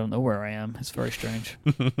anymore, and I don't know where I am. It's very strange.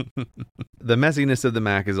 The messiness of the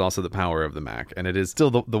Mac is also the power of the Mac, and it is still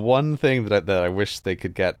the one thing that I wish they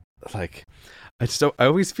could get. I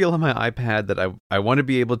always feel on my iPad that I want to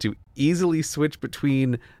be able to easily switch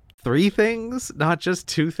between 3 things, not just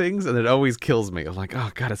 2 things, and it always kills me. I'm like, oh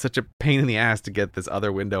god, it's such a pain in the ass to get this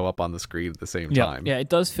other window up on the screen at the same time. Yeah, it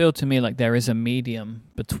does feel to me like there is a medium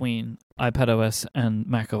between iPadOS and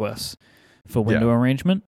macOS for window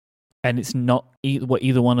arrangement, and it's not what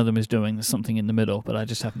either one of them is doing. There's something in the middle, but I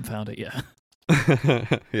just haven't found it yet.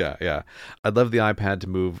 Yeah. I'd love the iPad to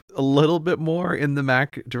move a little bit more in the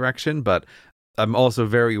Mac direction, but I'm also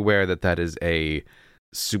very aware that is a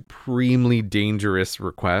supremely dangerous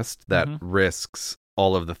request that risks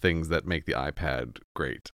all of the things that make the iPad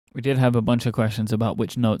great. We did have a bunch of questions about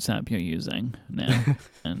which Notes app you're using now,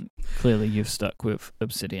 and clearly you've stuck with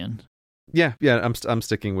Obsidian. Yeah, I'm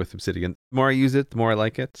sticking with Obsidian. The more I use it, the more I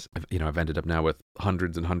like it. I've ended up now with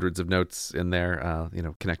hundreds and hundreds of notes in there,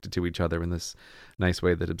 connected to each other in this nice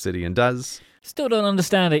way that Obsidian does. Still don't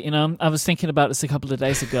understand it, I was thinking about this a couple of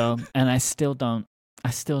days ago, and I still don't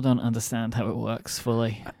understand how it works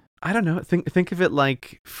fully. I don't know. Think of it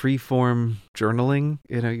like free-form journaling.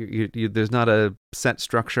 You there's not a set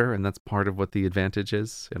structure, and that's part of what the advantage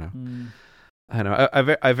is. I know.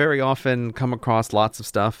 I very often come across lots of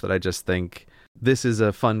stuff that I just think this is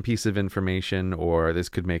a fun piece of information, or this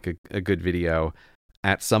could make a good video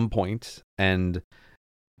at some point, and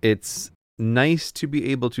it's nice to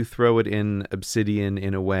be able to throw it in Obsidian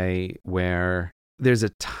in a way where there's a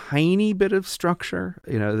tiny bit of structure.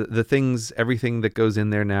 You know, everything that goes in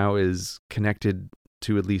there now is connected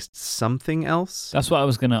to at least something else. That's what I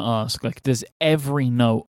was going to ask. Like, does every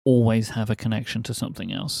note always have a connection to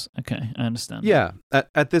something else? Okay, I understand. Yeah.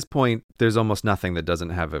 At this point, there's almost nothing that doesn't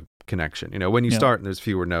have a connection. You know, when you start and there's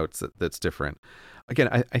fewer notes, that's different.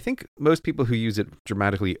 Again, I think most people who use it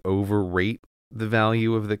dramatically overrate the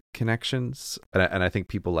value of the connections. And I think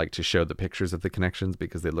people like to show the pictures of the connections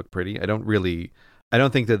because they look pretty. I don't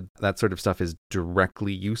think that sort of stuff is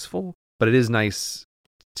directly useful, but it is nice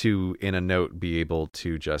to, in a note, be able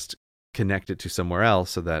to just connect it to somewhere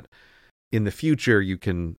else so that in the future you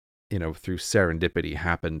can, you know, through serendipity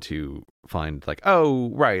happen to find like, oh,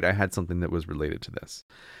 right, I had something that was related to this.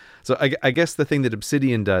 So I guess the thing that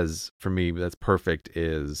Obsidian does for me that's perfect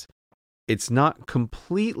is it's not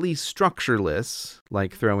completely structureless,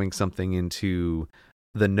 like throwing something into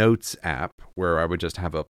the Notes app where I would just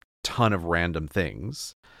have a ton of random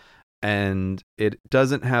things. And it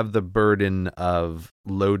doesn't have the burden of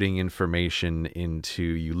loading information into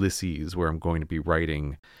Ulysses where I'm going to be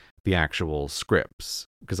writing the actual scripts,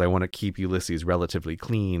 because I want to keep Ulysses relatively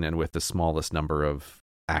clean and with the smallest number of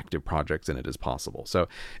active projects in it as possible. So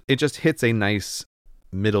it just hits a nice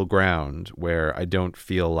middle ground where I don't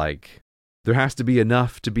feel like there has to be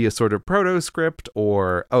enough to be a sort of proto script,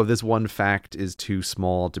 or, oh, this one fact is too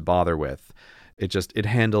small to bother with. It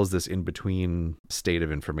handles this in-between state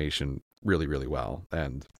of information really, really well.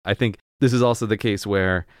 And I think this is also the case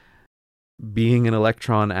where being an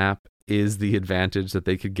Electron app is the advantage that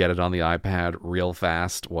they could get it on the iPad real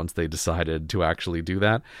fast once they decided to actually do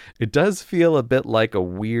that. It does feel a bit like a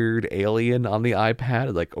weird alien on the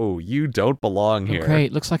iPad. Like, oh, you don't belong here. Great.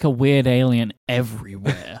 It looks like a weird alien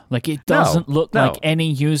everywhere. Like, it doesn't look like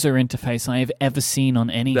any user interface I have ever seen on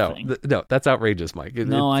anything. No, that's outrageous, Mike. It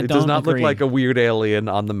agree. does not look like a weird alien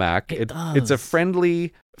on the Mac. It's a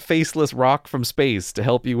friendly, faceless rock from space to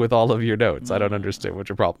help you with all of your notes. I don't understand what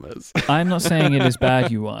your problem is. I'm not saying it is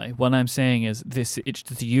bad UI. What I'm saying is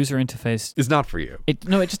the user interface is not for you. It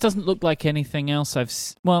just doesn't look like anything else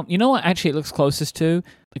well, you know what actually it looks closest to?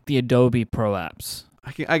 Like the Adobe Pro apps.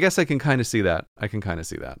 I guess I can kind of see that.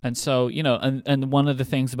 And so, you know, and one of the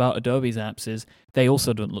things about Adobe's apps is they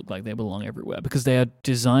also don't look like they belong everywhere because they are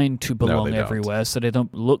designed to belong everywhere, so they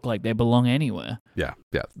don't look like they belong anywhere. Yeah,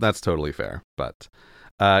 that's totally fair. But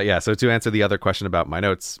so to answer the other question about my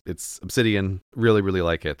notes, it's Obsidian. Really, really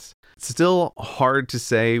like it. It's still hard to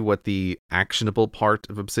say what the actionable part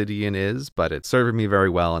of Obsidian is, but it's serving me very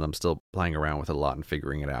well, and I'm still playing around with it a lot and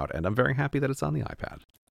figuring it out, and I'm very happy that it's on the iPad.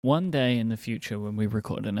 One day in the future, when we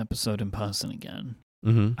record an episode in person again,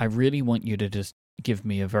 mm-hmm. I really want you to just give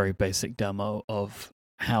me a very basic demo of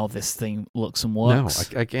how this thing looks and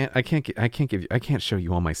works. No, I can't show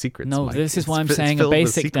you all my secrets. No, Mike. this is why I'm saying a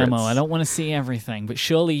basic demo. I don't want to see everything, but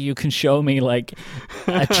surely you can show me like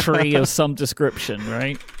a tree of some description,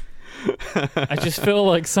 right? I just feel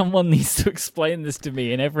like someone needs to explain this to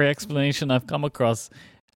me, and every explanation I've come across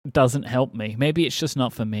doesn't help me. Maybe it's just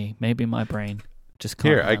not for me. Maybe my brain just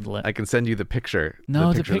can't handle it. I can send you the picture.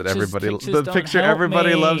 No, the picture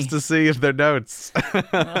everybody loves to see of their notes.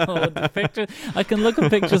 No, the picture. I can look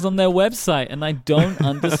at pictures on their website, and I don't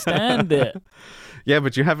understand it. Yeah,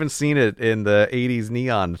 but you haven't seen it in the 80s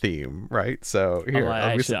neon theme, right? So here,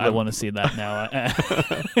 I want to see that now.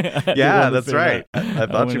 Yeah, that's right. I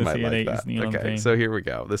thought you might like that. Okay, theme. So here we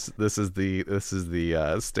go. This is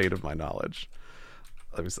the state of my knowledge.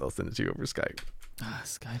 I'll send it to you over Skype.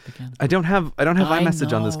 Skype again. I don't have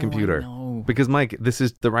iMessage on this computer because, Mike, this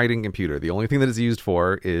is the writing computer. The only thing that it's used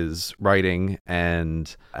for is writing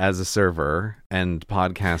and as a server and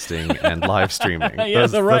podcasting and live streaming.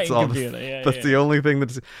 That's computer. That's the only thing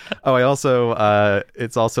that's. Oh, I also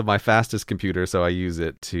it's also my fastest computer, so I use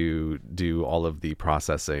it to do all of the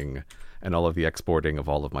processing and all of the exporting of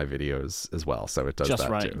all of my videos as well. So it does just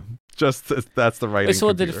that writing. Too. That's the writing. It's all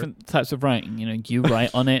computer. the different types of writing. You know, you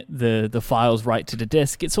write on it. The files write to the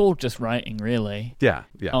disk. It's all just writing, really. Yeah.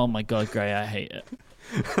 Oh my God, Gray, I hate it.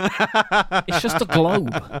 It's just a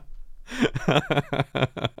globe.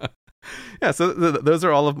 Yeah, so those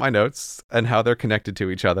are all of my notes and how they're connected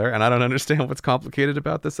to each other, and I don't understand what's complicated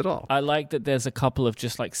about this at all. I like that there's a couple of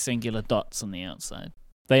just like singular dots on the outside.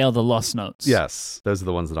 They are the lost notes. Yes, those are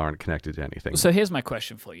the ones that aren't connected to anything. So here's my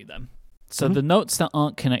question for you then. So the notes that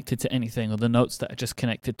aren't connected to anything, or the notes that are just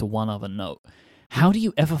connected to one other note, how do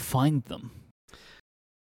you ever find them?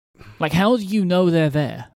 Like, how do you know they're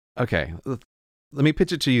there? Okay, let me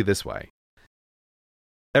pitch it to you this way.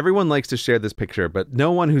 Everyone likes to share this picture, but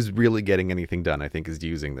no one who's really getting anything done, I think, is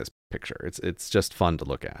using this picture. It's just fun to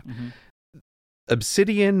look at. Mm-hmm.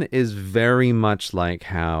 Obsidian is very much like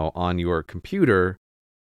how on your computer,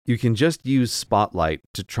 you can just use Spotlight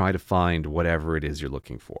to try to find whatever it is you're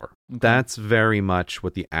looking for. Okay. That's very much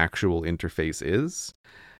what the actual interface is.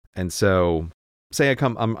 And so, say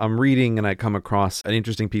I'm reading and I come across an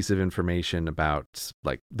interesting piece of information about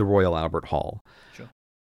like the Royal Albert Hall. Sure.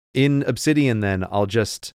 In Obsidian, then I'll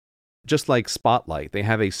just like Spotlight, they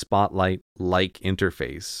have a Spotlight-like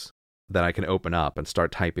interface that I can open up and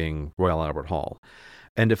start typing Royal Albert Hall.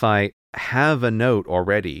 And if I have a note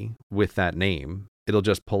already with that name, it'll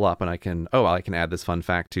just pull up and I can add this fun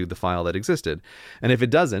fact to the file that existed. And if it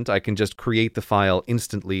doesn't, I can just create the file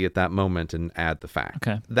instantly at that moment and add the fact.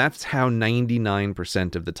 Okay. That's how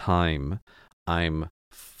 99% of the time I'm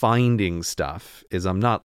finding stuff is I'm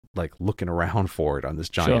not like looking around for it on this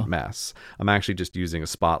giant mess. I'm actually just using a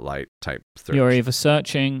Spotlight type search. You're either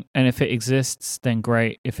searching, and if it exists, then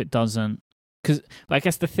great. If it doesn't, because I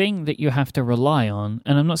guess the thing that you have to rely on,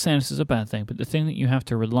 and I'm not saying this is a bad thing, but the thing that you have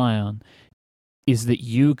to rely on is that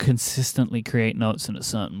you consistently create notes in a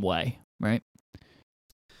certain way, right?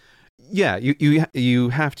 Yeah, you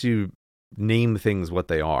have to name things what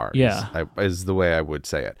they are. Yeah, is the way I would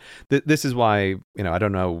say it. This is why, I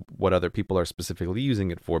don't know what other people are specifically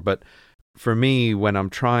using it for, but for me, when I'm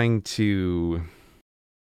trying to,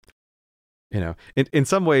 in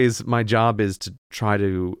some ways, my job is to try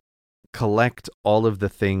to collect all of the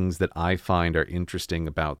things that I find are interesting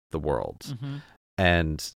about the world. Mm-hmm.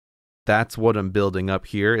 And that's what I'm building up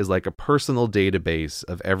here, is like a personal database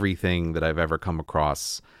of everything that I've ever come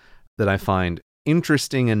across that I find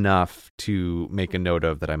interesting enough to make a note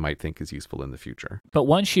of that I might think is useful in the future. But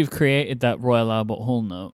once you've created that Royal Albert Hall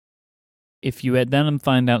note, if you then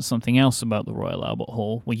find out something else about the Royal Albert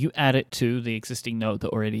Hall, will you add it to the existing note that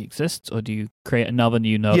already exists, or do you create another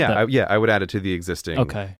new note? I would add it to the existing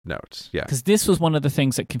note. Yeah, because this was one of the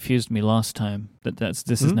things that confused me last time. This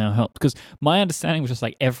has now helped, because my understanding was just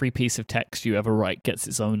like every piece of text you ever write gets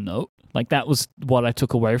its own note. Like that was what I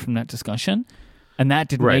took away from that discussion. And that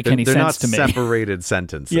didn't make any sense to me. They're not separated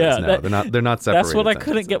sentences. Yeah, no, they're not separated. That's what I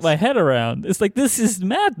couldn't get my head around. It's like, this is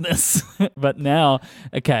madness. But now,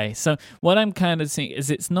 okay, so what I'm kind of seeing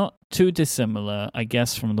is it's not too dissimilar, I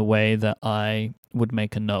guess, from the way that I would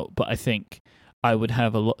make a note. But I think I would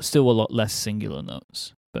have still a lot less singular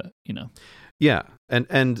notes. But yeah,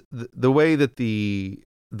 and the way that the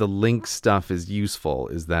link stuff is useful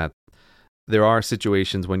is that there are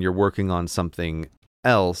situations when you're working on something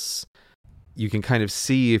else, you can kind of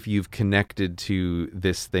see if you've connected to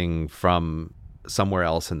this thing from somewhere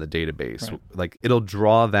else in the database. Right. Like it'll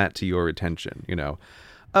draw that to your attention, you're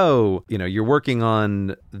working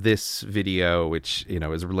on this video, which,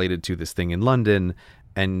 is related to this thing in London.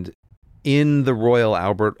 And in the Royal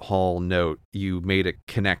Albert Hall note, you made a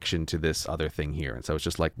connection to this other thing here. And so it's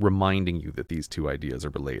just like reminding you that these two ideas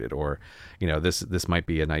are related, or, this might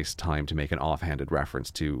be a nice time to make an offhanded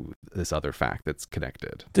reference to this other fact that's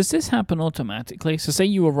connected. Does this happen automatically? So say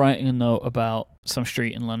you were writing a note about some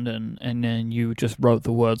street in London and then you just wrote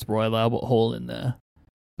the words Royal Albert Hall in there.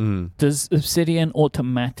 Does Obsidian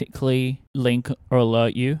automatically link or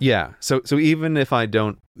alert you? Yeah. So even if I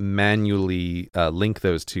don't manually link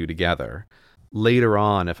those two together, later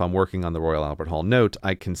on, if I'm working on the Royal Albert Hall note,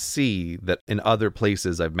 I can see that in other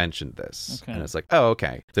places I've mentioned this. Okay. And it's like, oh,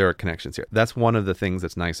 okay, there are connections here. That's one of the things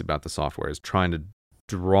that's nice about the software, is trying to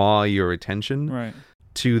draw your attention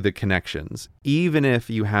to the connections, even if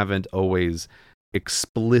you haven't always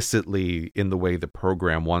explicitly, in the way the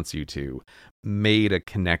program wants you to, made a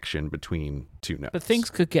connection between two notes. But things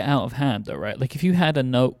could get out of hand though, right? Like if you had a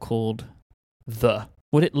note called the,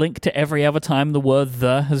 would it link to every other time the word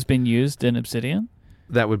the has been used in Obsidian?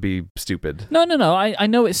 That would be stupid. No. I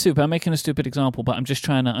know it's stupid. I'm making a stupid example, but I'm just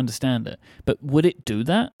trying to understand it. But would it do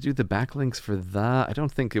that? Do the backlinks for the? I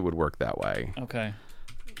don't think it would work that way. Okay.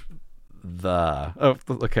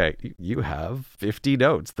 Okay, you have 50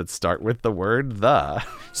 notes that start with the word the.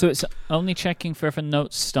 So it's only checking for if a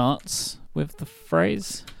note starts with the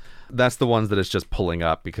phrase? That's the ones that it's just pulling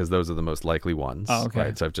up, because those are the most likely ones. Oh, okay.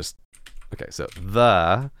 Right? So so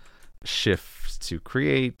the shift to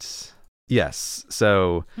create. Yes.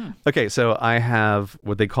 So, okay, so I have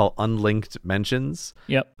what they call unlinked mentions.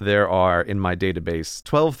 Yep. There are, in my database,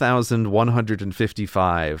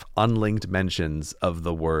 12,155 unlinked mentions of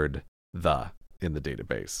the word the in the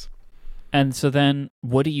database. And so then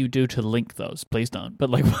what do you do to link those? Please don't. But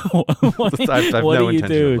like, what no do you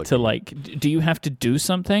do to looking. like, do you have to do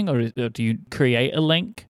something, or do you create a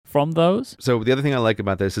link from those? So the other thing I like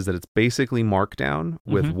about this is that it's basically Markdown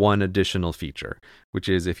with one additional feature, which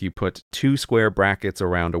is if you put 2 square brackets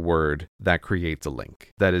around a word, that creates a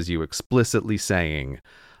link. That is you explicitly saying,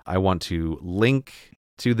 I want to link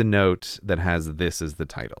to the note that has this as the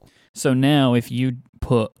title. So now if you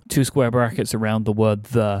put 2 square brackets around the word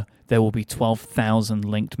the, there will be 12,000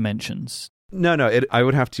 linked mentions. No, I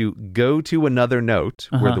would have to go to another note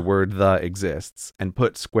where the word the exists and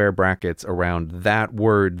put square brackets around that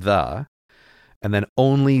word the, and then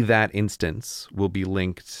only that instance will be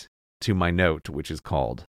linked to my note, which is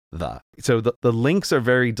called the. So the links are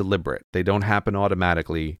very deliberate. They don't happen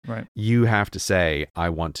automatically. Right. You have to say, I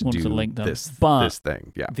want to link this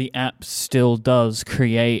thing. Yeah. The app still does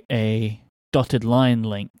create a dotted line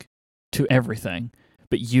link to everything,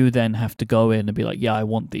 but you then have to go in and be like, yeah, I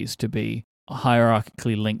want these to be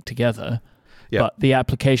hierarchically linked together. Yeah. But the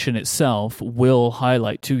application itself will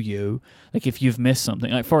highlight to you, like if you've missed something.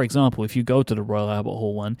 Like for example, if you go to the Royal Albert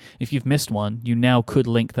Hall one, if you've missed one, you now could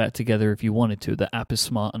link that together if you wanted to. The app is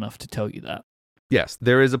smart enough to tell you that. Yes,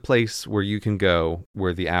 there is a place where you can go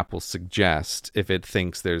where the app will suggest if it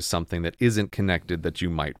thinks there's something that isn't connected that you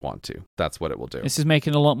might want to. That's what it will do. This is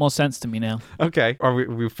making a lot more sense to me now. Okay. Are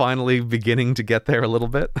we finally beginning to get there a little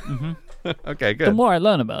bit? Mm-hmm. Okay, good. The more I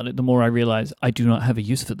learn about it, the more I realize I do not have a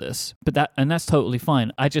use for this. That's totally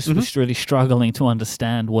fine. I just was really struggling to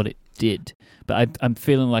understand what it did. But I'm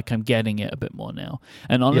feeling like I'm getting it a bit more now.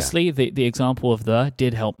 And honestly, the example of the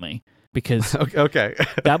did help me. Because okay.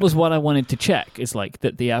 that was what I wanted to check, is like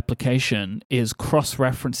that the application is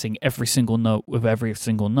cross-referencing every single note with every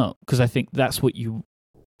single note. Because I think that's what in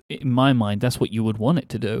my mind, that's what you would want it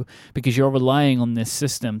to do, because you're relying on this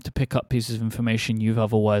system to pick up pieces of information you've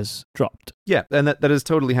otherwise dropped. Yeah, and that has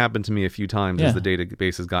totally happened to me a few times as the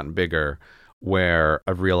database has gotten bigger, where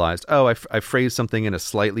I've realized, I phrased something in a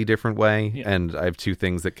slightly different way, and I have 2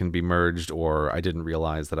 things that can be merged, or I didn't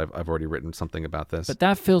realize that I've already written something about this. But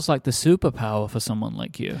that feels like the superpower for someone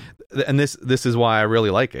like you. And this is why I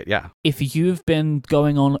really like it, yeah. If you've been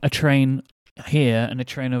going on a train here and a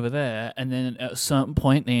train over there, and then at a certain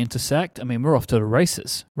point they intersect, I mean, we're off to the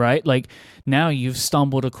races, right? Like now you've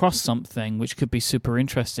stumbled across something which could be super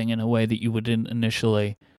interesting in a way that you wouldn't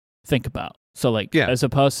initially think about. So like as a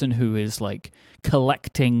person who is like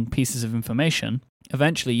collecting pieces of information,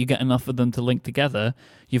 eventually you get enough of them to link together,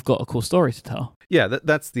 you've got a cool story to tell. Yeah,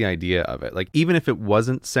 that's the idea of it. Like even if it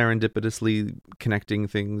wasn't serendipitously connecting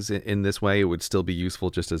things in this way, it would still be useful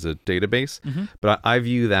just as a database. Mm-hmm. But I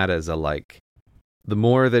view that as the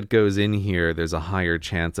more that goes in here, there's a higher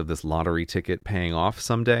chance of this lottery ticket paying off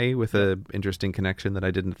someday with an interesting connection that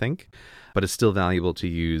I didn't think. But it's still valuable to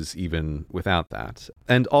use even without that.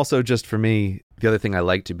 And also just for me, the other thing I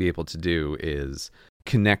like to be able to do is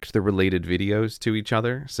connect the related videos to each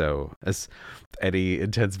other. So as any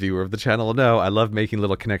intense viewer of the channel will know, I love making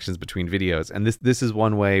little connections between videos. And this is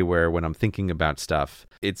one way where when I'm thinking about stuff,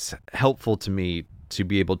 it's helpful to me to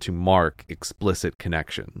be able to mark explicit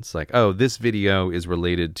connections. Like, this video is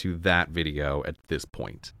related to that video at this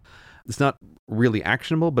point. It's not really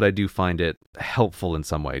actionable, but I do find it helpful in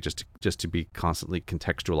some way just to be constantly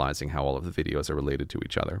contextualizing how all of the videos are related to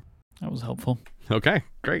each other. That was helpful. Okay,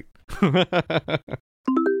 great.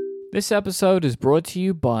 This episode is brought to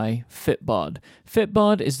you by Fitbod.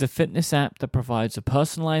 Fitbod is the fitness app that provides a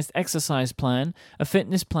personalized exercise plan, a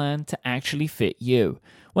fitness plan to actually fit you.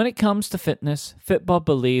 When it comes to fitness, Fitbod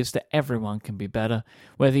believes that everyone can be better.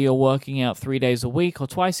 Whether you're working out 3 days a week or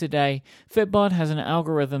twice a day, Fitbod has an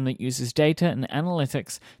algorithm that uses data and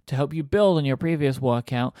analytics to help you build on your previous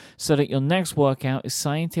workout so that your next workout is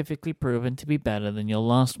scientifically proven to be better than your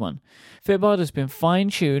last one. Fitbod has been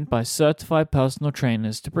fine-tuned by certified personal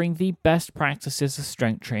trainers to bring the best practices of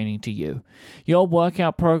strength training to you. Your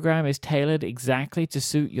workout program is tailored exactly to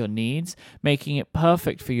suit your needs, making it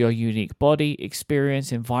perfect for your unique body,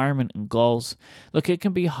 experience, environment, and goals. Look, it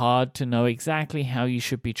can be hard to know exactly how you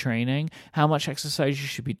should be training, how much exercise you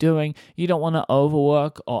should be doing. You don't want to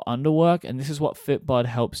overwork or underwork, and this is what Fitbod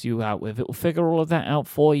helps you out with. It will figure all of that out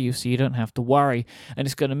for you so you don't have to worry, and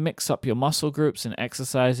it's going to mix up your muscle groups and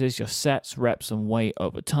exercises, your sets, reps, and weight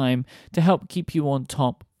over time to help keep you on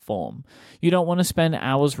top form. You don't want to spend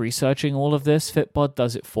hours researching all of this. Fitbod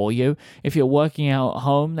does it for you. If you're working out at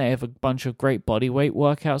home, they have a bunch of great body weight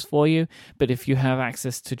workouts for you. But if you have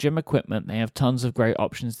access to gym equipment, they have tons of great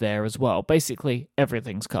options there as well. Basically,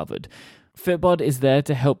 everything's covered. Fitbod is there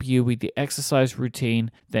to help you with the exercise routine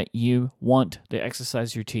that you want, the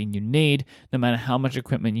exercise routine you need, no matter how much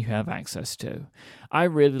equipment you have access to. I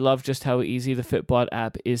really love just how easy the Fitbod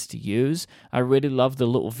app is to use. I really love the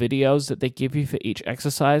little videos that they give you for each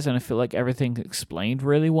exercise, and I feel like everything's explained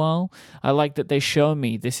really well. I like that they show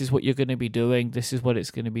me this is what you're going to be doing, this is what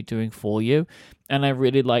it's going to be doing for you. And I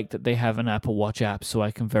really like that they have an Apple Watch app so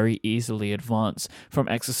I can very easily advance from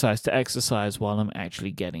exercise to exercise while I'm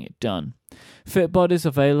actually getting it done. Fitbod is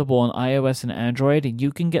available on iOS and Android, and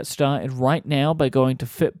you can get started right now by going to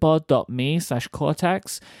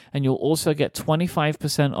fitbod.me/Cortex, and you'll also get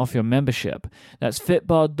 25% off your membership. That's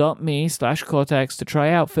fitbod.me/Cortex to try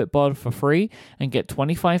out Fitbod for free and get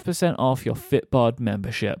 25% off your Fitbod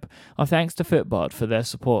membership. Our thanks to Fitbod for their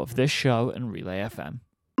support of this show and Relay FM.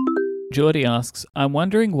 Jordy asks, I'm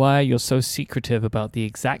wondering why you're so secretive about the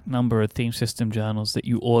exact number of theme system journals that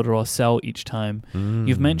you order or sell each time.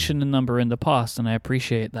 You've mentioned a number in the past, and I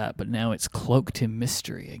appreciate that, but now it's cloaked in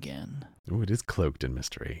mystery again. Oh, it is cloaked in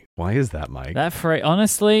mystery. Why is that, Mike? That phrase,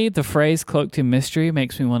 honestly, the phrase cloaked in mystery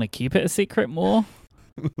makes me want to keep it a secret more.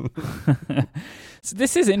 So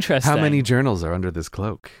this is interesting. How many journals are under this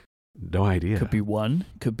cloak? No idea. Could be 1,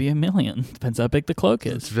 could be 1,000,000. Depends how big the cloak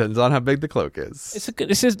is. Depends on how big the cloak is.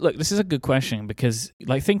 This is a good question because,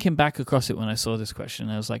 like, thinking back across it when I saw this question,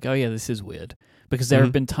 I was like, oh yeah, this is weird because there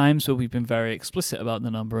have been times where we've been very explicit about the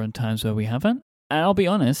number and times where we haven't. And I'll be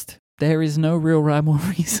honest, there is no real rhyme or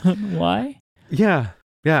reason why. Yeah.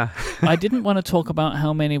 I didn't want to talk about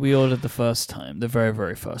how many we ordered the first time, the very,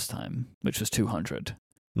 very first time, which was 200.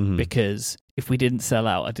 Because if we didn't sell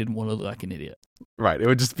out, I didn't want to look like an idiot. Right. It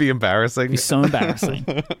would just be embarrassing. It'd be so embarrassing.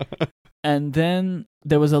 And then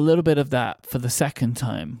there was a little bit of that for the second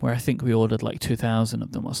time where I think we ordered like 2,000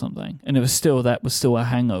 of them or something. And it was still a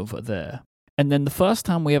hangover there. And then the first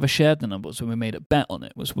time we ever shared the numbers when we made a bet on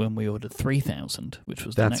it was when we ordered 3,000, which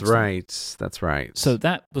was the next one. That's right. So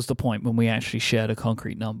that was the point when we actually shared a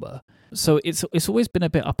concrete number. So it's always been a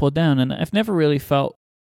bit up or down, and I've never really felt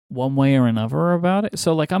one way or another about it.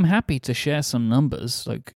 So, like, I'm happy to share some numbers,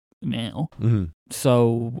 like, now.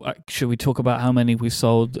 So, should we talk about how many we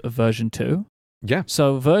sold of version 2? Yeah.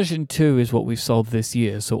 So, version 2 is what we've sold this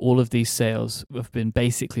year. So, all of these sales have been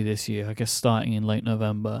basically this year, I guess, starting in late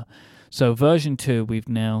November. So, version 2, we've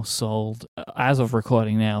now sold, as of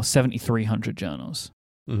recording now, 7,300 journals.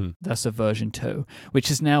 That's a version 2, which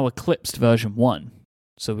has now eclipsed version 1.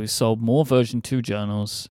 So, we've sold more version 2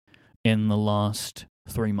 journals in the last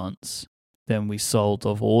 3 months than we sold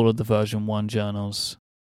of all of the version 1 journals,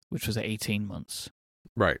 which was 18 months.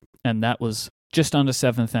 Right. And that was just under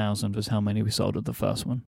 7,000 was how many we sold of the first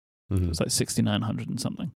one. It was like 6,900 and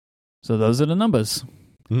something. So those are the numbers.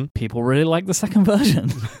 People really like the second version.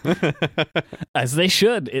 As they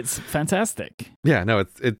should. It's fantastic. Yeah, no,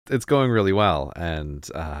 it's going really well. And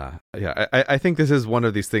I think this is one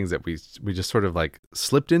of these things that we just sort of like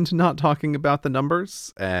slipped into not talking about the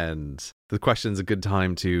numbers. And the question's a good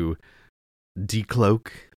time to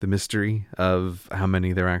decloak the mystery of how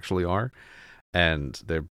many there actually are. And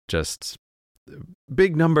they're just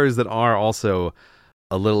big numbers that are also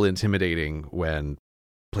a little intimidating when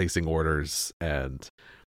placing orders and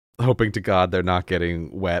hoping to God they're not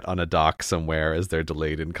getting wet on a dock somewhere as they're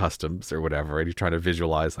delayed in customs or whatever. And you're trying to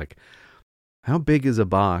visualize, like, how big is a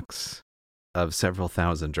box of several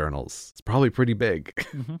thousand journals? It's probably pretty big.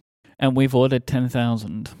 And we've ordered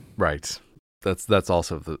 10,000. Right. That's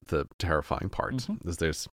also the terrifying part. Is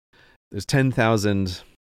there's 10,000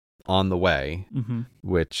 on the way,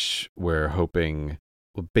 which we're hoping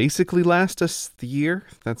will basically last us the year.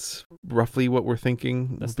 That's roughly what we're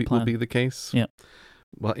thinking will be the case. Yeah.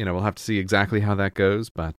 Well, we'll have to see exactly how that goes,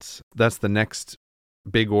 but that's the next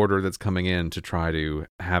big order that's coming in to try to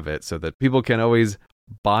have it so that people can always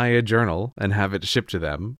buy a journal and have it shipped to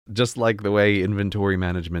them, just like the way inventory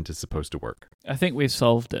management is supposed to work. I think we've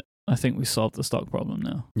solved it. I think we solved the stock problem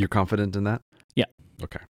now. You're confident in that? Yeah.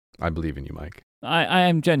 Okay. I believe in you, Mike. I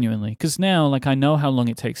am genuinely, because now, like, I know how long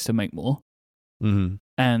it takes to make more.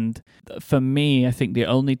 And for me, I think the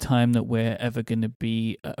only time that we're ever going to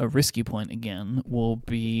be at a risky point again will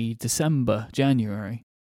be December, January.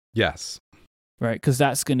 Yes. Right, because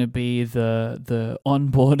that's going to be the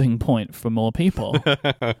onboarding point for more people.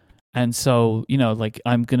 And so, like,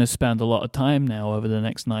 I'm going to spend a lot of time now over the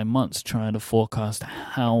next 9 months trying to forecast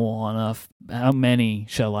how many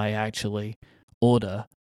shall I actually order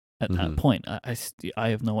at that point. I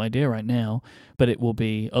have no idea right now, but it will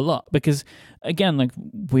be a lot because, again, like,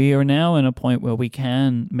 we are now in a point where we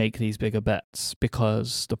can make these bigger bets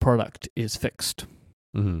because the product is fixed,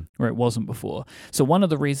 where it wasn't before. So one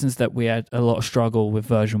of the reasons that we had a lot of struggle with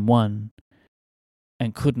version 1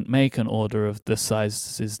 and couldn't make an order of the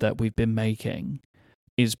sizes that we've been making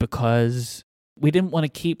is because we didn't want to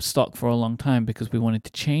keep stock for a long time because we wanted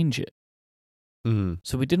to change it.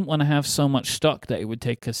 So we didn't want to have so much stock that it would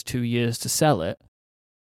take us 2 years to sell it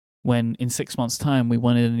when in 6 months' time we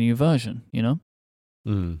wanted a new version,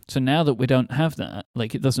 So now that we don't have that,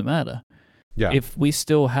 like, it doesn't matter. Yeah. If we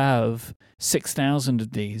still have 6,000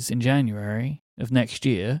 of these in January of next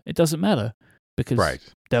year, it doesn't matter because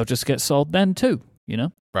they'll just get sold then too, you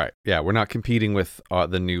know? Right. Yeah, we're not competing with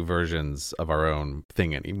the new versions of our own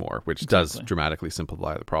thing anymore, which does dramatically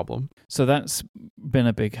simplify the problem. So that's been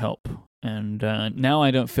a big help. And now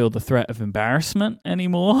I don't feel the threat of embarrassment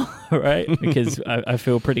anymore, right? Because I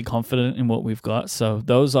feel pretty confident in what we've got. So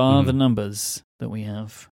those are the numbers that we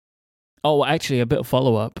have. Oh, actually, a bit of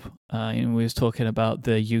follow-up. We was talking about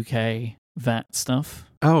the UK VAT stuff.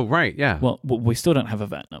 Oh, right, yeah. Well, we still don't have a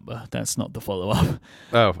VAT number. That's not the follow-up.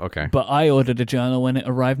 Oh, okay. But I ordered a journal when it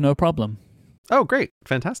arrived, no problem. Oh, great.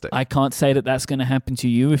 Fantastic. I can't say that that's going to happen to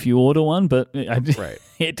you if you order one, but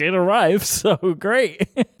it did arrive, so great.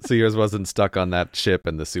 So yours wasn't stuck on that ship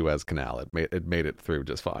in the Suez Canal. It made it through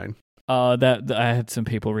just fine. That I had some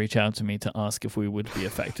people reach out to me to ask if we would be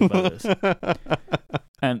affected by this.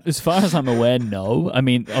 And as far as I'm aware, no. I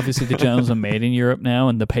mean, obviously the journals are made in Europe now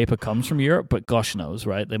and the paper comes from Europe, but gosh knows,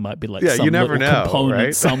 right? There might be like some you never little know, component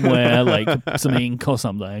right? somewhere, like some ink or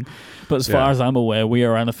something. But as far as I'm aware, we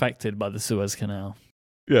are unaffected by the Suez Canal.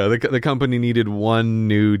 Yeah, the company needed one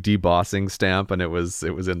new debossing stamp, and it was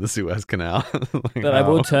in the Suez Canal. But I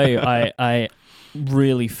will tell you, I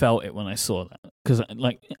really felt it when I saw that because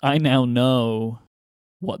I now know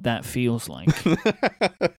what that feels like.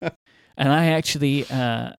 And I actually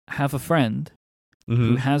have a friend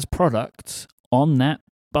who has products on that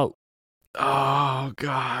boat. Oh,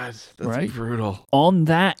 God. That's brutal. On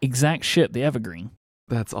that exact ship, the Evergreen.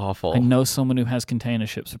 That's awful. I know someone who has container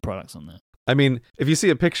ships with products on that. I mean, if you see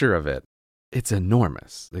a picture of it, it's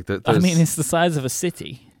enormous. I mean, it's the size of a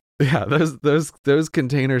city. Yeah, those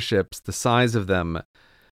container ships, the size of them,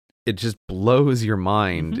 it just blows your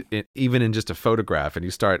mind, even in just a photograph. And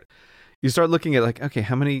you start looking at like, okay,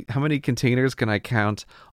 how many containers can I count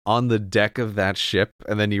on the deck of that ship?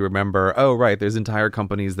 And then you remember, oh, right, there's entire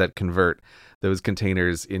companies that convert those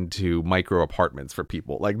containers into micro apartments for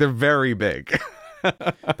people. Like, they're very big.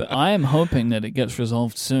 But I am hoping that it gets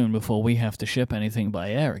resolved soon before we have to ship anything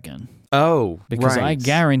by air again. Oh, because right. I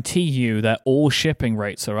guarantee you that all shipping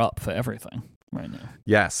rates are up for everything right now.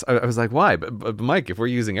 Yes. I was like, why? But Mike, if we're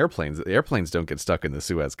using airplanes, the airplanes don't get stuck in the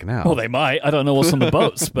Suez Canal. Well, they might. I don't know what's on the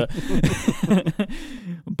boats, but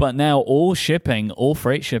but now all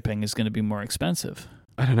freight shipping is going to be more expensive.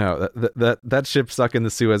 I don't know. That ship stuck in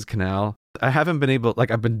the Suez Canal. I haven't been able,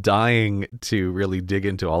 I've been dying to really dig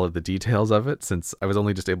into all of the details of it since I was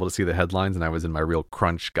only just able to see the headlines and I was in my real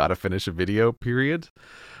crunch, gotta finish a video period.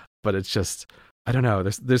 But it's just, I don't know.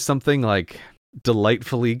 There's something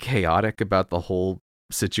delightfully chaotic about the whole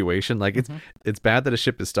situation. It's bad that a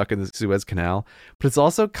ship is stuck in the Suez Canal, but it's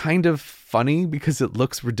also kind of funny because it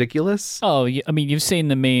looks ridiculous. Oh, I mean, you've seen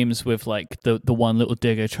the memes with the one little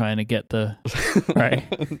digger trying to get the right.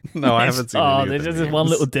 No, I haven't seen. Oh, there's just this one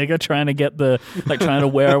little digger trying to get trying to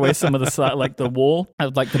wear away some of the side, the wall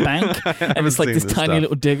of the bank, and it's this tiny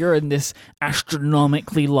little digger in this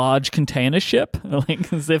astronomically large container ship,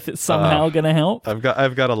 as if it's somehow going to help. I've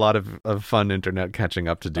got a lot of fun internet catching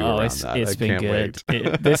up to do around that. It's been good. Wait.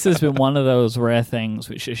 This has been one of those rare things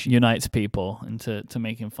which just unites people into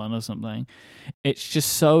making fun of something. It's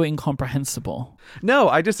just so incomprehensible. No,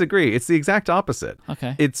 I disagree. It's the exact opposite.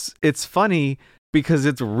 Okay. It's funny because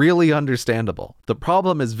it's really understandable. The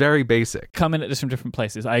problem is very basic. Coming at this from different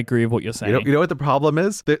places. I agree with what you're saying. You know what the problem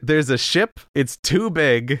is? There's a ship. It's too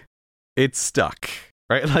big. It's stuck.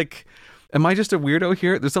 Right? Am I just a weirdo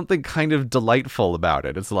here? There's something kind of delightful about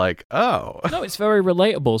it. It's oh. No, it's very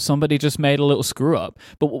relatable. Somebody just made a little screw up.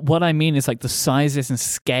 But what I mean is the sizes and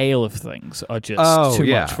scale of things are just too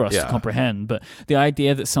much for us to comprehend. But the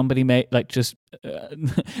idea that somebody made just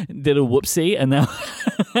did a whoopsie and now,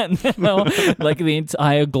 the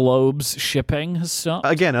entire globe's shipping has stopped.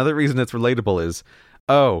 Again, another reason it's relatable is,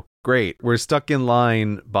 oh, great, we're stuck in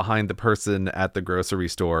line behind the person at the grocery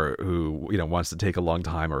store who, wants to take a long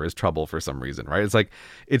time or is trouble for some reason, right? It's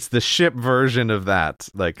it's the ship version of that.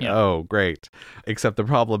 Oh, great. Except the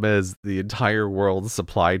problem is the entire world's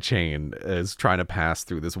supply chain is trying to pass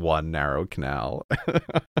through this one narrow canal.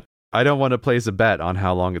 I don't want to place a bet on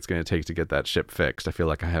how long it's going to take to get that ship fixed. I feel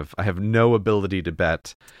like I have no ability to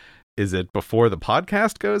bet. Is it before the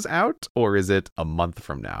podcast goes out, or is it a month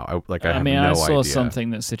from now? I have no idea. I saw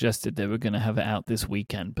something that suggested they were going to have it out this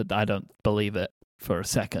weekend, but I don't believe it for a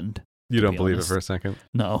second. You don't believe it for a second?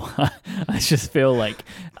 No. I just feel like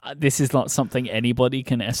this is not something anybody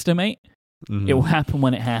can estimate. Mm-hmm. It will happen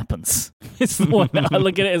when it happens. It's the one I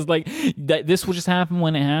look at it as this will just happen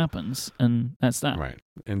when it happens, and that's that. Right.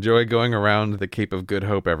 Enjoy going around the Cape of Good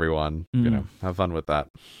Hope, everyone. Have fun with that.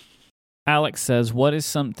 Alex says, what is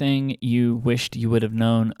something you wished you would have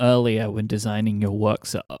known earlier when designing your work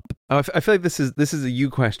setup? Oh, I feel like this is a you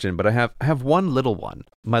question, but I have one little one.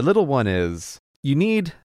 My little one is, you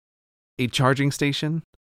need a charging station.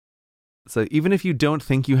 So even if you don't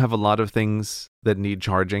think you have a lot of things that need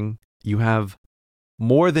charging, you have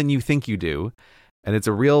more than you think you do. And it's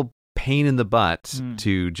a real pain in the butt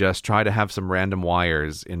to just try to have some random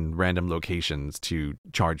wires in random locations to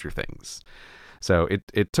charge your things. So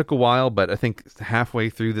it took a while, but I think halfway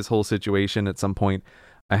through this whole situation, at some point,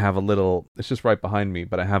 I have a little, it's just right behind me,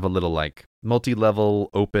 but I have a little like multi-level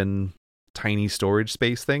open tiny storage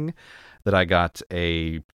space thing that I got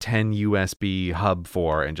a 10 USB hub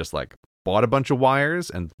for, and just like bought a bunch of wires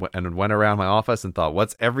and went around my office and thought,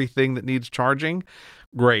 what's everything that needs charging?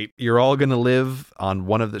 Great. You're all going to live on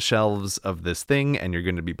one of the shelves of this thing, and you're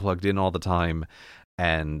going to be plugged in all the time.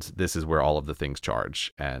 And this is where all of the things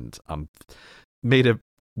charge. And made a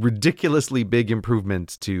ridiculously big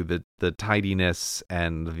improvement to the tidiness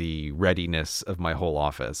and the readiness of my whole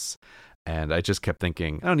office. And I just kept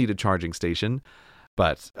thinking, I don't need a charging station,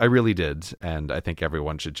 but I really did. And I think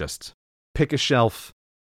everyone should just pick a shelf,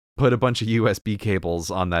 put a bunch of USB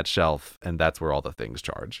cables on that shelf, and that's where all the things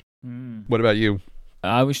charge. What about you?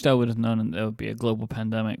 I wished I would have known that there would be a global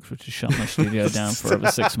pandemic, which has shut my studio down for over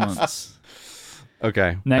 6 months.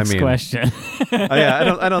 Okay. Next question.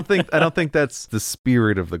 Yeah, I don't think that's the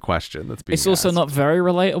spirit of the question that's being It's also asked. not very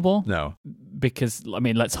relatable. No. Because, I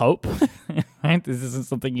mean, let's hope. Right? This isn't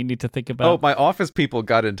something you need to think about. Oh, my office people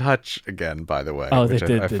got in touch again, by the way. Oh, which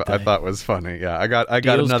they did, I thought was funny. Yeah, I got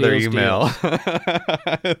Deals, another deals, email.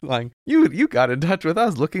 Like, you got in touch with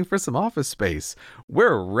us looking for some office space.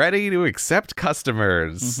 We're ready to accept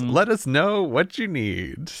customers. Mm-hmm. Let us know what you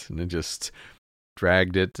need. And I just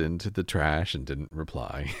dragged it into the trash and didn't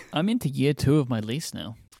reply. I'm into year 2 of my lease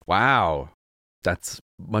now. Wow. That's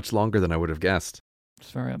much longer than I would have guessed.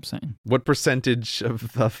 It's very upsetting. What percentage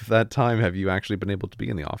of that time have you actually been able to be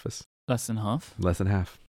in the office? Less than half. Less than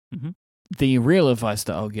half. Mm-hmm. The real advice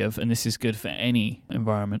that I'll give, and this is good for any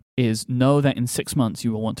environment, is know that in 6 months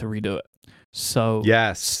you will want to redo it. So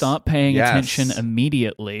yes. Start paying attention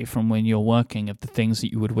immediately from when you're working of the things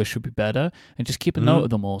that you would wish would be better, and just keep a note of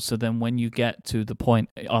them all. So then when you get to the point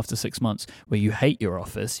after 6 months where you hate your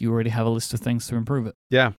office, you already have a list of things to improve it.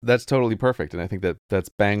 Yeah, that's totally perfect. And I think that's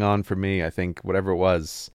bang on for me. I think whatever it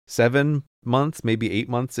was, 7 months, maybe 8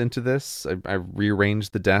 months into this, I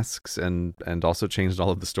rearranged the desks and also changed all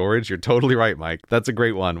of the storage. You're totally right, Mike. That's a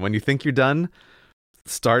great one. When you think you're done,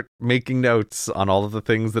 start making notes on all of the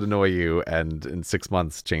things that annoy you, and in 6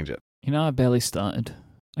 months, change it. You know, I barely started.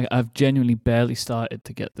 I've genuinely barely started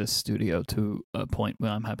to get this studio to a point where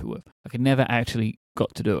I'm happy with. I never actually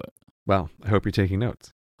got to do it. Well, I hope you're taking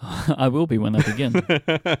notes. I will be when I begin.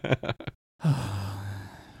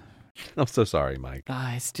 I'm so sorry, Mike.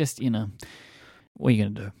 It's just, what are you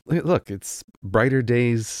going to do? Look, it's brighter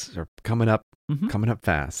days are coming up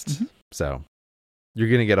fast. Mm-hmm. So you're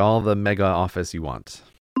going to get all the mega office you want.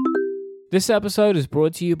 This episode is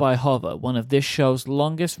brought to you by Hover, one of this show's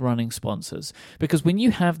longest running sponsors. Because when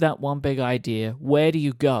you have that one big idea, where do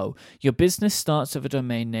you go? Your business starts with a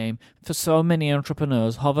domain name. For so many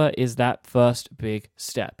entrepreneurs, Hover is that first big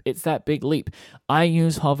step. It's that big leap. I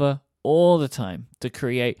use Hover all the time to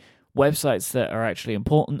create websites that are actually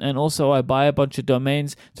important, and also I buy a bunch of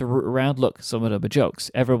domains to root around. Look, some of them are jokes.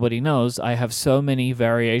 Everybody knows I have so many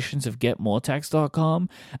variations of getmoretext.com,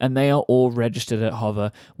 and they are all registered at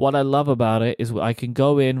Hover. What I love about it is I can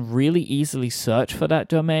go in, really easily search for that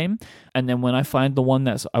domain, and then when I find the one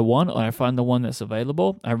that's I want, or I find the one that's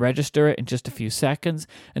available, I register it in just a few seconds,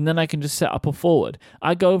 and then I can just set up a forward.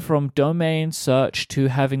 I go from domain search to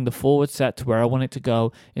having the forward set to where I want it to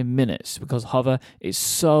go in minutes, because Hover is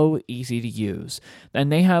so easy to use.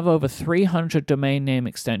 And they have over 300 domain name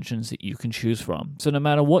extensions that you can choose from. So no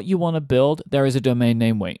matter what you want to build, there is a domain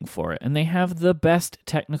name waiting for it. And they have the best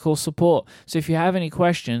technical support. So if you have any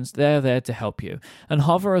questions, they're there to help you. And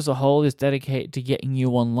Hover as a whole is dedicated to getting you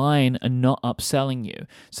online and not upselling you.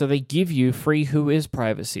 So they give you free Whois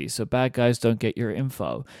privacy, so bad guys don't get your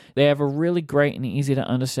info. They have a really great and easy to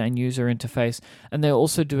understand user interface, and they're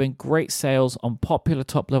also doing great sales on popular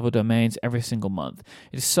top-level domains every single month.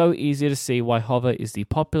 It is so easy to see why Hover is the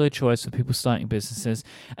popular choice for people starting businesses,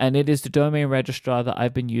 and it is the domain registrar that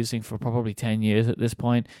I've been using for probably 10 years at this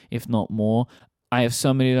point, if not more. I have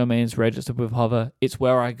so many domains registered with Hover. It's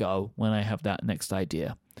where I go when I have that next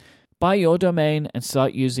idea. Buy your domain and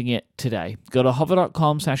start using it today. Go to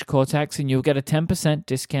hover.com/Cortex and you'll get a 10%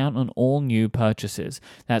 discount on all new purchases.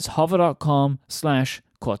 That's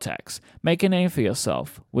hover.com/Cortex. Make a name for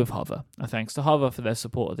yourself with Hover. And thanks to Hover for their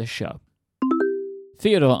support of this show.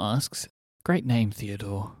 Theodore asks, great name,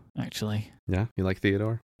 Theodore, actually. Yeah, you like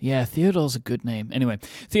Theodore? Yeah, Theodore's a good name. Anyway,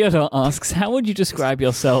 Theodore asks, how would you describe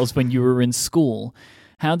yourselves when you were in school?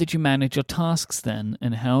 How did you manage your tasks then?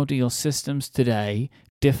 And how do your systems today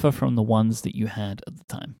differ from the ones that you had at the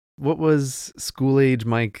time? What was school-age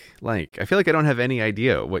Mike like? I feel like I don't have any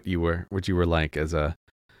idea what you were like as a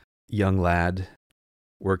young lad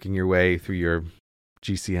working your way through your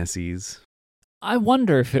GCSEs. I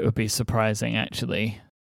wonder if it would be surprising, actually,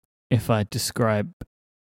 if I describe...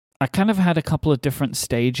 I kind of had a couple of different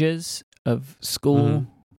stages of school,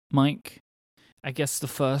 Mike. I guess the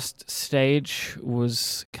first stage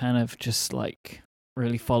was kind of just like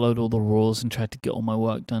really followed all the rules and tried to get all my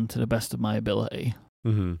work done to the best of my ability.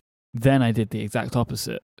 Mm-hmm. Then I did the exact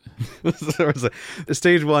opposite.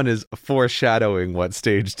 Stage 1 is foreshadowing what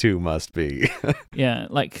stage 2 must be. Yeah,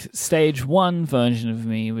 like stage 1 version of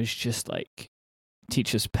me was just like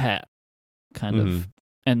teacher's pet, kind of.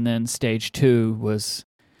 And then stage 2 was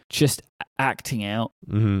just acting out.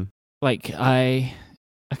 Like I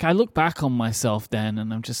look back on myself then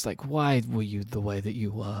and I'm just like, why were you the way that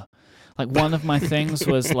you were? Like one of my things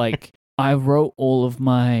was like I wrote all of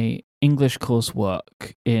my English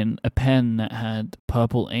coursework in a pen that had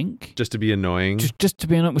purple ink. Just to be annoying? Just to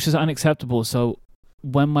be annoying, which is unacceptable. So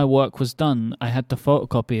when my work was done, I had to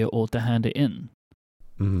photocopy it or to hand it in.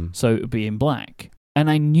 So it would be in black. And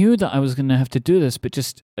I knew that I was going to have to do this, but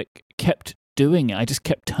just like kept doing it. I just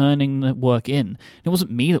kept turning the work in. It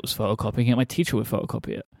wasn't me that was photocopying it. My teacher would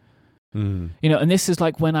photocopy it. You know, and this is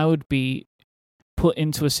like when I would be put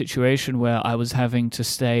into a situation where I was having to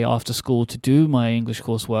stay after school to do my English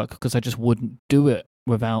coursework because I just wouldn't do it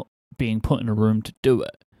without being put in a room to do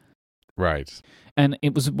it. Right. And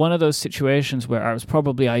it was one of those situations where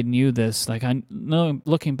I knew this. Like, I know,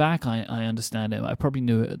 looking back, I understand it. I probably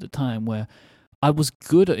knew it at the time where I was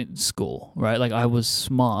good at school, right? Like, I was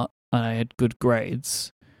smart and I had good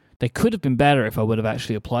grades. They could have been better if I would have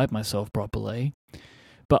actually applied myself properly.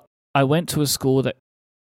 But I went to a school that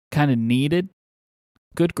kind of needed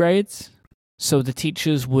good grades, so the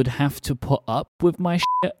teachers would have to put up with my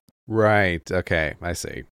shit. Right. Okay. I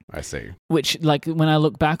see. Which, like, when I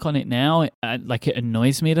look back on it now, it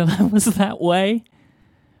annoys me that I was that way.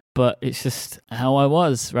 But it's just how I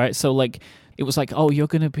was, right? So, like, it was like, oh, you're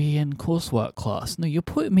going to be in coursework class. No, you're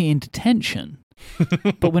putting me in detention.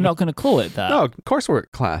 But we're not going to call it that. No,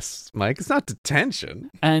 coursework class, Mike. It's not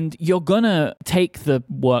detention. And you're going to take the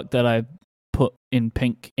work that I put in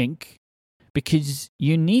pink ink because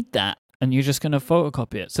you need that and you're just going to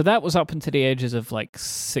photocopy it. So that was up until the ages of like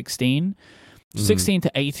 16. 16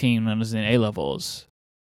 to 18 when I was in A-levels.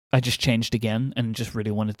 I just changed again and just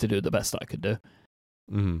really wanted to do the best I could do.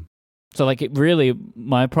 So like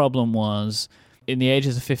my problem was in the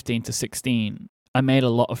ages of 15 to 16, I made a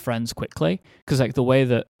lot of friends quickly because like the way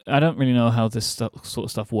that, I don't really know how this sort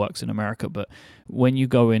of stuff works in America, but when you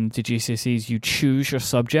go into GCSEs, you choose your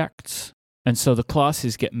subjects. And so the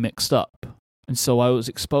classes get mixed up. And so I was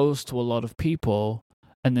exposed to a lot of people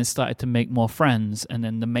and then started to make more friends. And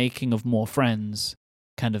then the making of more friends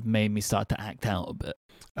kind of made me start to act out a bit.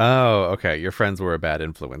 Oh, okay. Your friends were a bad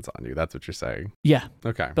influence on you. That's what you're saying. Yeah.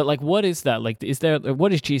 Okay. But like, what is that? Like,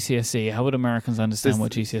 what is GCSE? How would Americans understand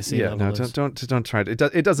what GCSE level is? Don't try it.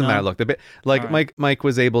 It doesn't matter. Look, right. Mike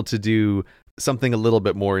was able to do something a little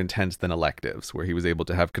bit more intense than electives, where he was able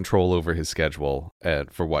to have control over his schedule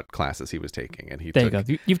for what classes he was taking. And you go.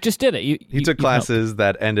 You've just did it. He took classes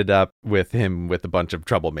that ended up with him with a bunch of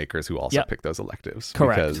troublemakers who also picked those electives.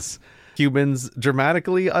 Correct. Because humans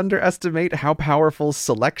dramatically underestimate how powerful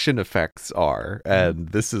selection effects are. And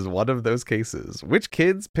this is one of those cases. Which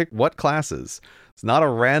kids pick what classes? It's not a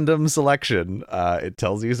random selection. It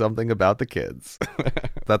tells you something about the kids.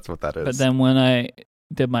 That's what that is. But then when I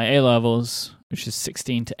did my A-levels, which is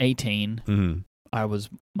 16 to 18, I was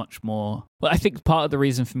much more... Well, I think part of the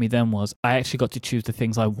reason for me then was I actually got to choose the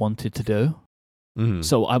things I wanted to do.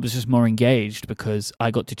 So I was just more engaged because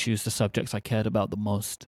I got to choose the subjects I cared about the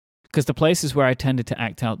most. Because the places where I tended to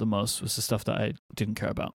act out the most was the stuff that I didn't care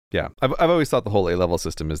about. Yeah, I've always thought the whole A-level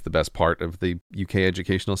system is the best part of the UK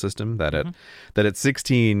educational system. That at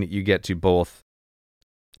 16 you get to both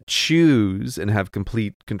choose and have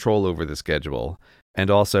complete control over the schedule, and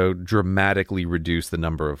also dramatically reduce the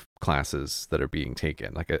number of classes that are being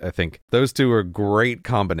taken. Like I think those two are a great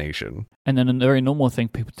combination. And then a very normal thing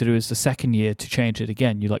people to do is the second year to change it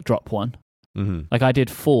again. You like drop one. Like I did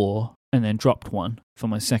 4. And then dropped 1 for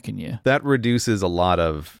my second year. That reduces a lot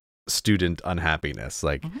of student unhappiness.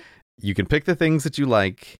 Like, you can pick the things that you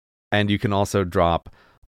like, and you can also drop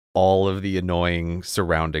all of the annoying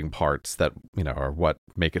surrounding parts that, are what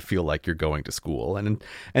make it feel like you're going to school. And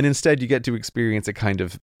instead you get to experience a kind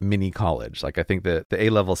of mini college. Like, I think that the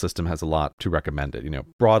A-level system has a lot to recommend it,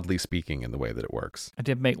 broadly speaking, in the way that it works. I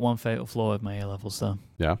did make one fatal flaw with my A-levels, though.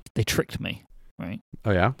 Yeah? They tricked me, right?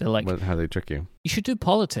 Oh, yeah? They're like, how do they trick you? You should do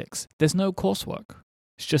politics. There's no coursework.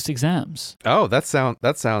 It's just exams. Oh, that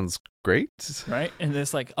sounds great. Right? And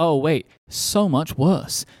it's like, oh, wait, so much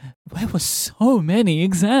worse. There were so many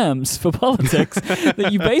exams for politics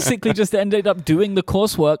that you basically just ended up doing the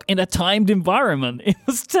coursework in a timed environment. It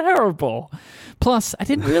was terrible. Plus, I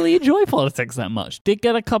didn't really enjoy politics that much. Did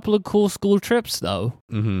get a couple of cool school trips, though.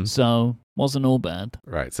 Mm-hmm. So wasn't all bad.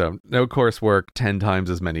 Right. So no coursework, 10 times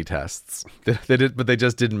as many tests. They did, but they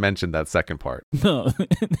just didn't mention that second part. No.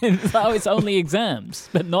 It's only exams,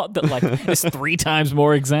 but not that it's 3 times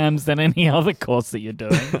more exams than any other course that you're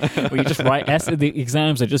doing. Where you just write the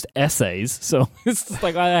exams are just essays. So it's just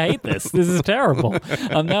like, I hate this. This is terrible.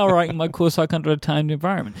 I'm now writing my coursework under a timed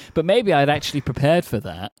environment. But maybe I'd actually prepared for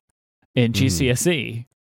that in GCSE.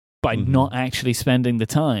 By not actually spending the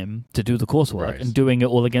time to do the coursework and doing it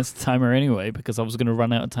all against the timer anyway, because I was going to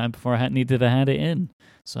run out of time before I needed to hand it in.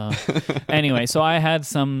 So anyway, so I had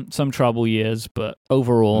some trouble years, but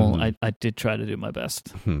overall, I did try to do my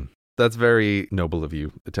best. That's very noble of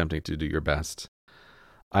you, attempting to do your best.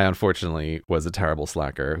 I unfortunately was a terrible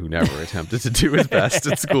slacker who never attempted to do his best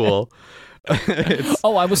at school.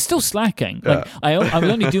 I was still slacking. I would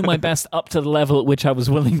only do my best up to the level at which I was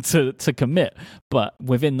willing to commit, but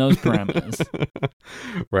within those parameters.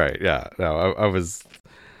 Right. Yeah. No, I was,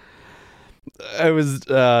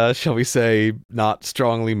 shall we say, not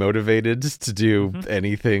strongly motivated to do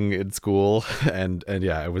anything in school, and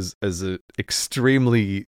yeah, I was as an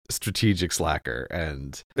extremely strategic slacker,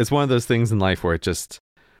 and it's one of those things in life where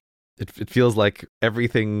it feels like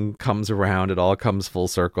everything comes around, it all comes full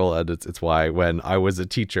circle, and it's why when I was a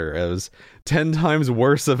teacher, I was 10 times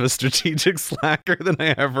worse of a strategic slacker than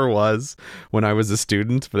I ever was when I was a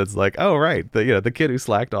student. But it's like, oh right, the kid who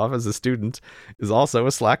slacked off as a student is also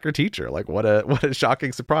a slacker teacher. Like, what a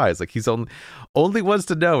shocking surprise! Like, he's only wants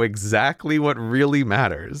to know exactly what really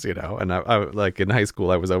matters, And I like in high school,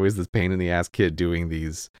 I was always this pain in the ass kid doing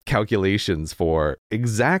these calculations for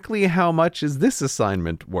exactly how much is this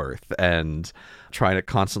assignment worth, and trying to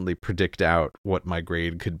constantly predict out what my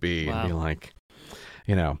grade could be. Wow. And be like,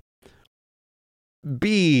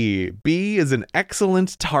 B is an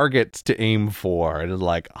excellent target to aim for. And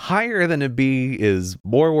like, higher than a B is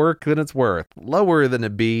more work than it's worth. Lower than a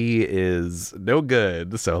B is no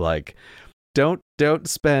good. So like, don't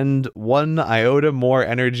spend 1 iota more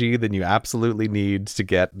energy than you absolutely need to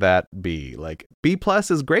get that B. Like, B+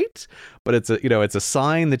 is great, but it's a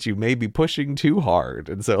sign that you may be pushing too hard.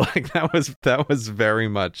 And so like that was very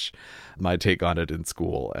much my take on it in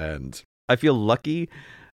school. And I feel lucky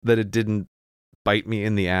that it didn't bite me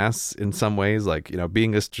in the ass in some ways. Like,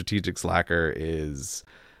 being a strategic slacker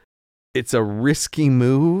it's a risky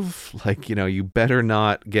move. Like, you better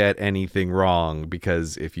not get anything wrong,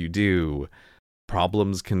 because if you do,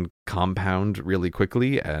 problems can compound really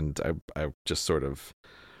quickly. And I just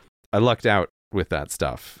I lucked out with that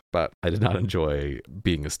stuff, but I did not enjoy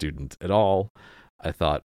being a student at all. I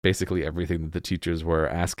thought basically everything that the teachers were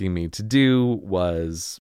asking me to do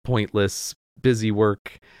was pointless, busy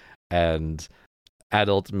work, and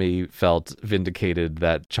adult me felt vindicated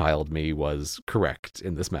that child me was correct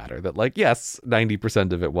in this matter. That like, yes,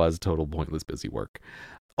 90% of it was total pointless, busy work.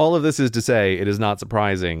 All of this is to say, it is not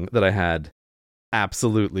surprising that I had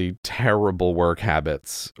absolutely terrible work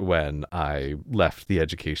habits when I left the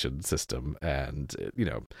education system and,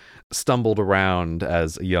 stumbled around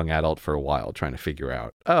as a young adult for a while trying to figure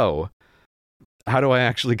out, how do I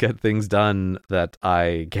actually get things done that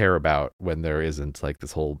I care about when there isn't like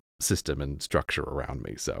this whole system and structure around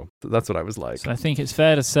me. So that's what I was like. So I think it's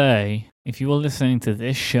fair to say, if you were listening to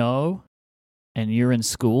this show and you're in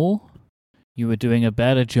school, you were doing a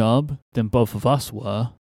better job than both of us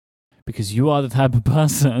were, because you are the type of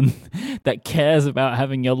person that cares about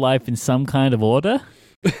having your life in some kind of order.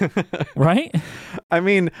 Right? I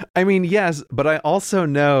mean, yes, but I also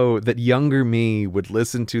know that younger me would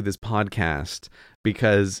listen to this podcast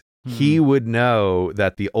because he would know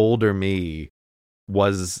that the older me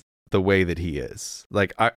was the way that he is.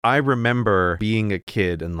 Like, I remember being a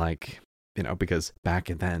kid and like, because back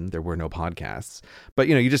then there were no podcasts, but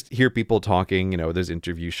you just hear people talking, there's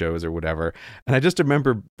interview shows or whatever. And I just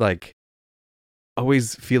remember like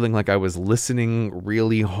always feeling like I was listening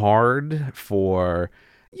really hard for,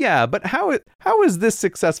 but how is this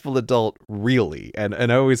successful adult really? And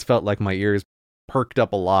I always felt like my ears perked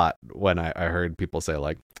up a lot when I heard people say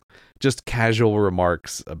like just casual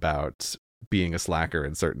remarks about being a slacker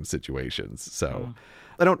in certain situations. So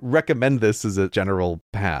I don't recommend this as a general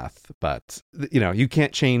path, but you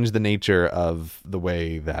can't change the nature of the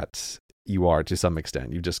way that you are to some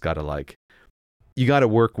extent. You've just got to you got to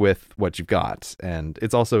work with what you've got. And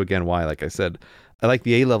it's also, again, why, like I said, I like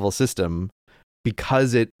the A-level system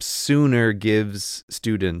because it sooner gives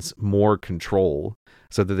students more control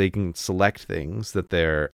so that they can select things that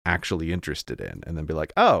they're actually interested in and then be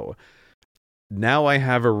like, oh, now I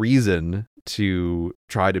have a reason to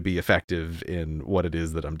try to be effective in what it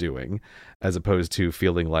is that I'm doing, as opposed to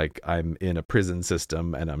feeling like I'm in a prison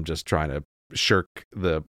system and I'm just trying to shirk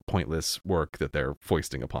the pointless work that they're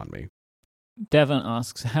foisting upon me. Devon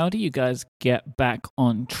asks, how do you guys get back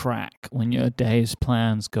on track when your day's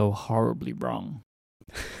plans go horribly wrong?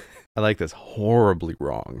 I like this, horribly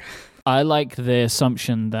wrong. I like the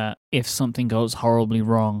assumption that if something goes horribly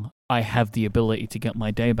wrong, I have the ability to get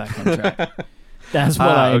my day back on track. That's what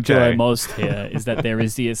I enjoy most here, is that there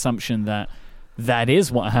is the assumption that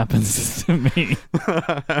is what happens to me.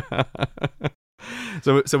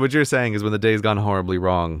 So what you're saying is when the day's gone horribly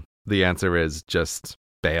wrong, the answer is just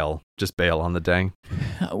bail. Just bail on the day.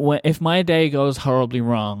 If my day goes horribly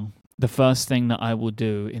wrong, the first thing that I will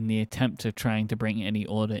do in the attempt of trying to bring any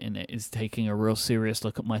order in it is taking a real serious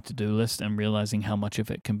look at my to-do list and realizing how much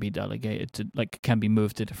of it can be delegated to, can be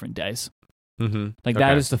moved to different days. Mm-hmm.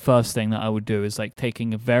 That is the first thing that I would do, is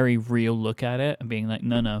taking a very real look at it and being like,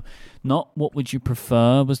 no, not what would you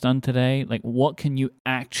prefer was done today. What can you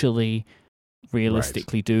actually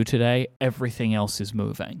realistically do today? Everything else is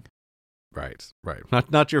moving. Right.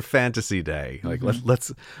 Not your fantasy day.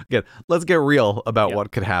 Let's get real about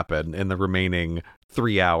what could happen in the remaining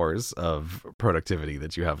 3 hours of productivity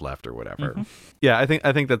that you have left or whatever. Mm-hmm. Yeah, I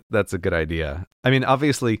think that's a good idea. I mean,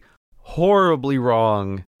 obviously, horribly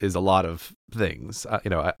wrong is a lot of things.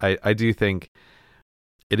 I do think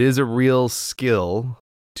it is a real skill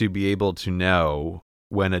to be able to know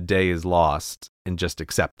when a day is lost and just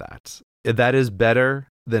accept that. That is better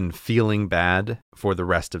than feeling bad for the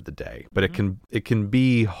rest of the day. But it can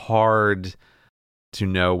be hard to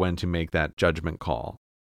know when to make that judgment call.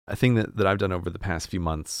 A thing that I've done over the past few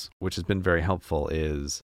months, which has been very helpful,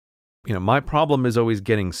 is, my problem is always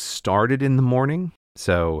getting started in the morning.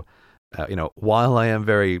 So, while I am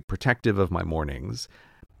very protective of my mornings,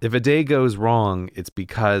 if a day goes wrong, it's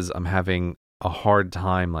because I'm having a hard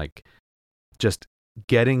time, just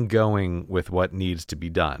getting going with what needs to be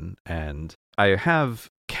done. And I have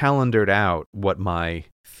calendared out what my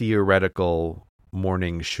theoretical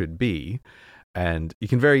morning should be. And you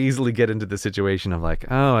can very easily get into the situation of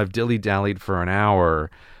I've dilly-dallied for an hour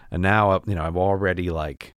and now, I've already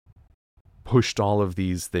pushed all of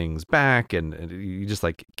these things back, and you just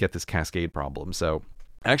get this cascade problem. So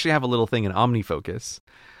I actually have a little thing in OmniFocus,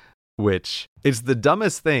 which is the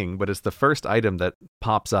dumbest thing, but it's the first item that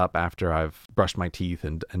pops up after I've brushed my teeth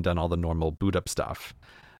and done all the normal boot up stuff.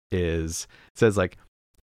 It says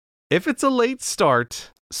if it's a late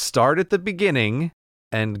start at the beginning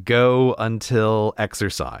and go until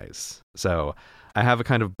exercise. So I have a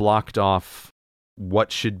kind of blocked off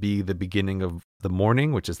what should be the beginning of the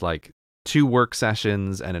morning, which is 2 work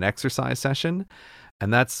sessions and an exercise session.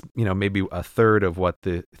 And that's, maybe a third of what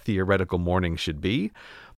the theoretical morning should be.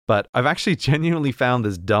 But I've actually genuinely found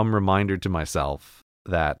this dumb reminder to myself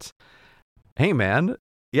that, hey man,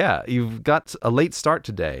 yeah, you've got a late start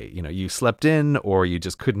today. You slept in or you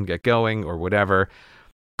just couldn't get going or whatever.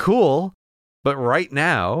 Cool. But right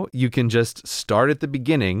now you can just start at the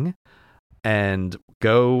beginning and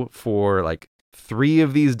go for 3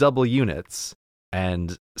 of these double units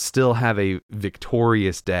and still have a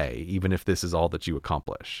victorious day, even if this is all that you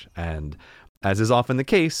accomplish. And as is often the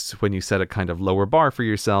case, when you set a kind of lower bar for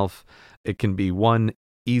yourself, it can be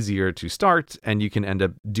easier to start, and you can end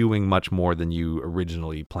up doing much more than you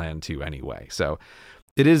originally planned to anyway. So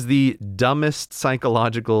it is the dumbest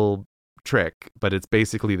psychological trick, but it's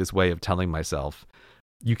basically this way of telling myself,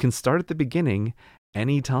 you can start at the beginning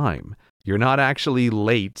anytime. You're not actually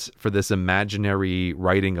late for this imaginary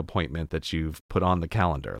writing appointment that you've put on the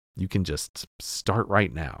calendar. You can just start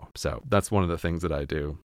right now. So that's one of the things that I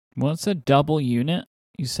do. What's a double unit?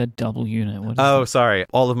 You said double unit. What is that? Sorry.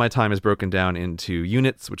 All of my time is broken down into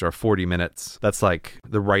units, which are 40 minutes. That's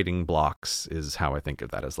the writing blocks is how I think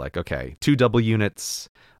of that, as okay, 2 double units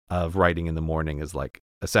of writing in the morning is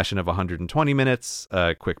a session of 120 minutes,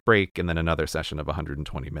 a quick break, and then another session of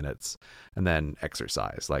 120 minutes, and then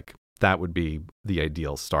exercise. that would be the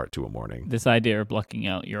ideal start to a morning. This idea of blocking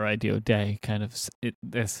out your ideal day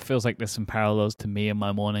this feels like there's some parallels to me and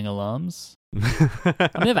my morning alarms.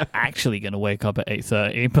 I'm never actually going to wake up at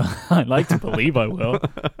 8:30, but I'd like to believe I will.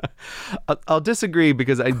 I'll disagree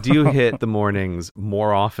because I do hit the mornings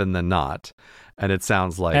more often than not, and it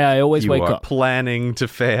sounds like I always you wake are up. planning to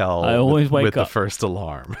fail I always wake with up. the first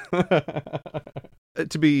alarm.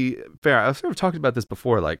 To be fair, I've sort of talked about this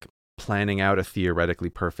before, like planning out a theoretically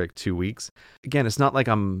perfect 2 weeks. Again, it's not like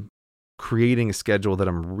I'm creating a schedule that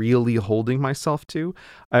I'm really holding myself to.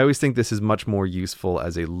 I always think this is much more useful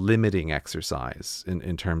as a limiting exercise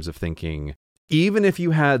in terms of thinking, even if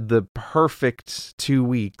you had the perfect 2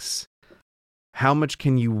 weeks, how much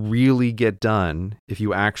can you really get done if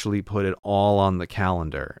you actually put it all on the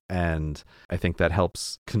calendar? And I think that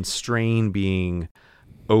helps constrain being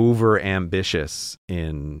over ambitious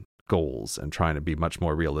in goals and trying to be much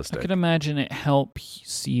more realistic. I could imagine it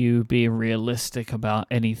helps you be realistic about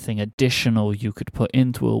anything additional you could put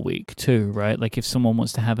into a week too, right? Like if someone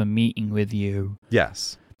wants to have a meeting with you,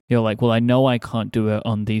 yes, you're like, well, I know I can't do it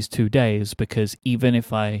on these 2 days because even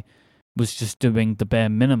if I was just doing the bare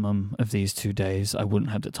minimum of these 2 days, I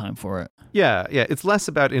wouldn't have the time for it. Yeah. It's less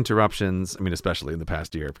about interruptions. I mean, especially in the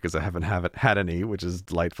past year, because I haven't had any, which is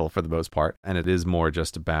delightful for the most part. And it is more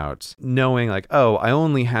just about knowing like, oh, I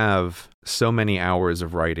only have so many hours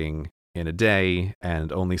of writing in a day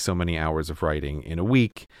and only so many hours of writing in a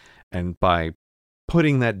week. And by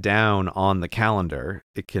putting that down on the calendar,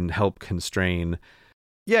 it can help constrain.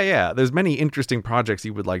 Yeah, there's many interesting projects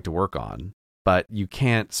you would like to work on, but you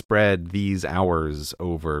can't spread these hours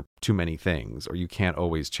over too many things, or you can't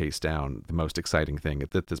always chase down the most exciting thing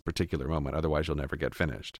at this particular moment. Otherwise, you'll never get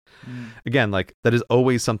finished. Again, like that is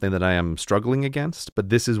always something that I am struggling against, but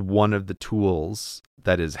this is one of the tools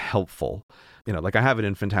that is helpful. You know, like I have it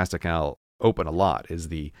in Fantastical open a lot, is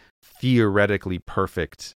the theoretically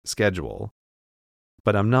perfect schedule,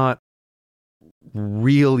 but I'm not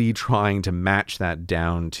really trying to match that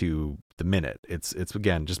down to the minute. It's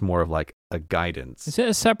again just more of like a guidance. Is it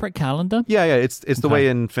a separate calendar? Yeah. It's the way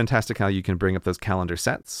in Fantastical you can bring up those calendar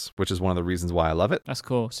sets, which is one of the reasons why I love it. That's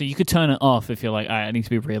cool. So you could turn it off if you're like, I need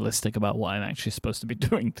to be realistic about what I'm actually supposed to be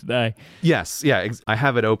doing today. Yes, yeah. I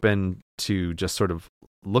have it open to just sort of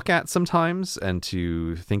look at sometimes and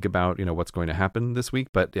to think about, you know, what's going to happen this week.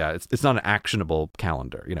 But yeah, it's not an actionable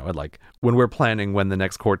calendar, you know, like when we're planning when the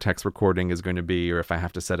next Cortex recording is going to be, or if I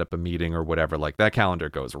have to set up a meeting or whatever, like that calendar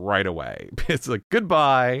goes right away. It's like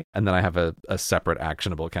goodbye. And then I have a separate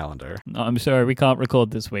actionable calendar. No, I'm sorry, we can't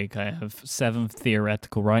record this week. I have 7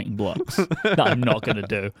 theoretical writing blocks that I'm not going to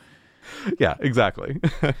do. Yeah, exactly.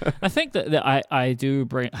 I think that I do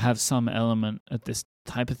have some element of this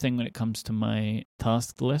type of thing when it comes to my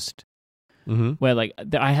task list, where like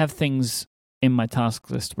I have things in my task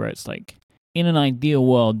list where it's like, in an ideal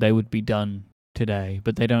world, they would be done today,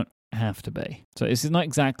 but they don't have to be. So it's not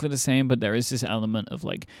exactly the same, but there is this element of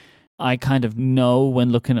like, I kind of know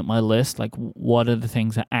when looking at my list, like what are the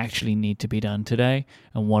things that actually need to be done today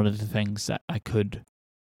and what are the things that I could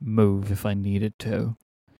move if I needed to.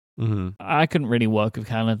 I couldn't really work with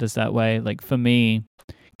calendars that way. Like for me,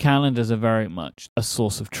 calendars are very much a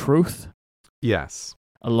source of truth. Yes.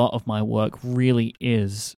 A lot of my work really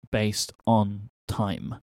is based on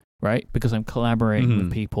time, right? Because I'm collaborating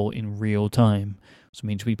with people in real time. So it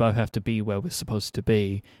means we both have to be where we're supposed to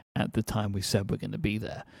be at the time we said we're going to be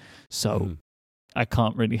there. So I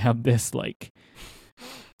can't really have this like,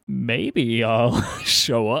 maybe I'll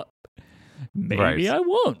show up. Maybe I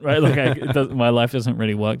won't, right? Like my life doesn't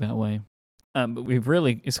really work that way. But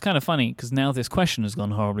it's kind of funny because now this question has gone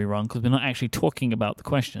horribly wrong because we're not actually talking about the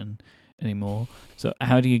question anymore. So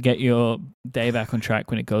how do you get your day back on track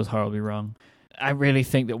when it goes horribly wrong? I really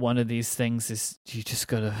think that one of these things is you just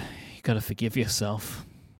gotta forgive yourself.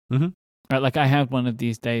 Right? Like I had one of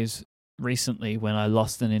these days recently when I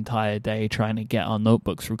lost an entire day trying to get our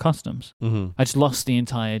notebooks through customs. I just lost the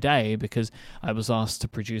entire day because I was asked to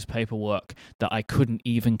produce paperwork that I couldn't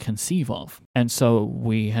even conceive of. And so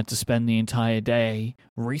we had to spend the entire day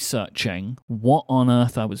researching what on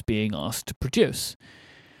earth I was being asked to produce.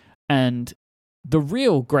 And the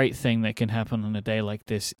real great thing that can happen on a day like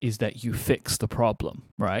this is that you fix the problem,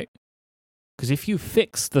 right? Because if you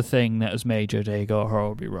fix the thing that has made your day go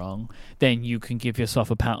horribly wrong, then you can give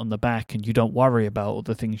yourself a pat on the back and you don't worry about all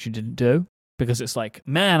the things you didn't do. Because it's like,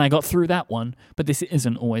 man, I got through that one. But this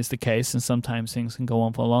isn't always the case. And sometimes things can go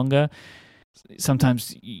on for longer.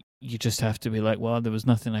 Sometimes you just have to be like, well, there was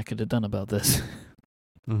nothing I could have done about this.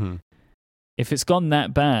 If it's gone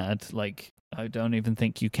that bad, like, I don't even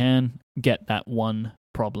think you can get that one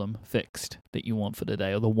problem fixed that you want for the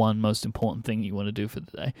day, or the one most important thing you want to do for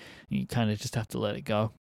the day. You kind of just have to let it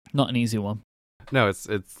go. Not an easy one. No,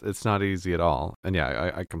 it's not easy at all. And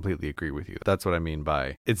yeah, I completely agree with you. That's what I mean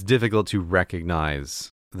by it's difficult to recognize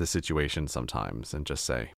the situation sometimes and just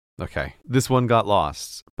say, okay, this one got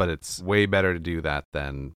lost, but it's way better to do that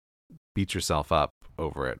than beat yourself up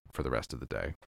over it for the rest of the day.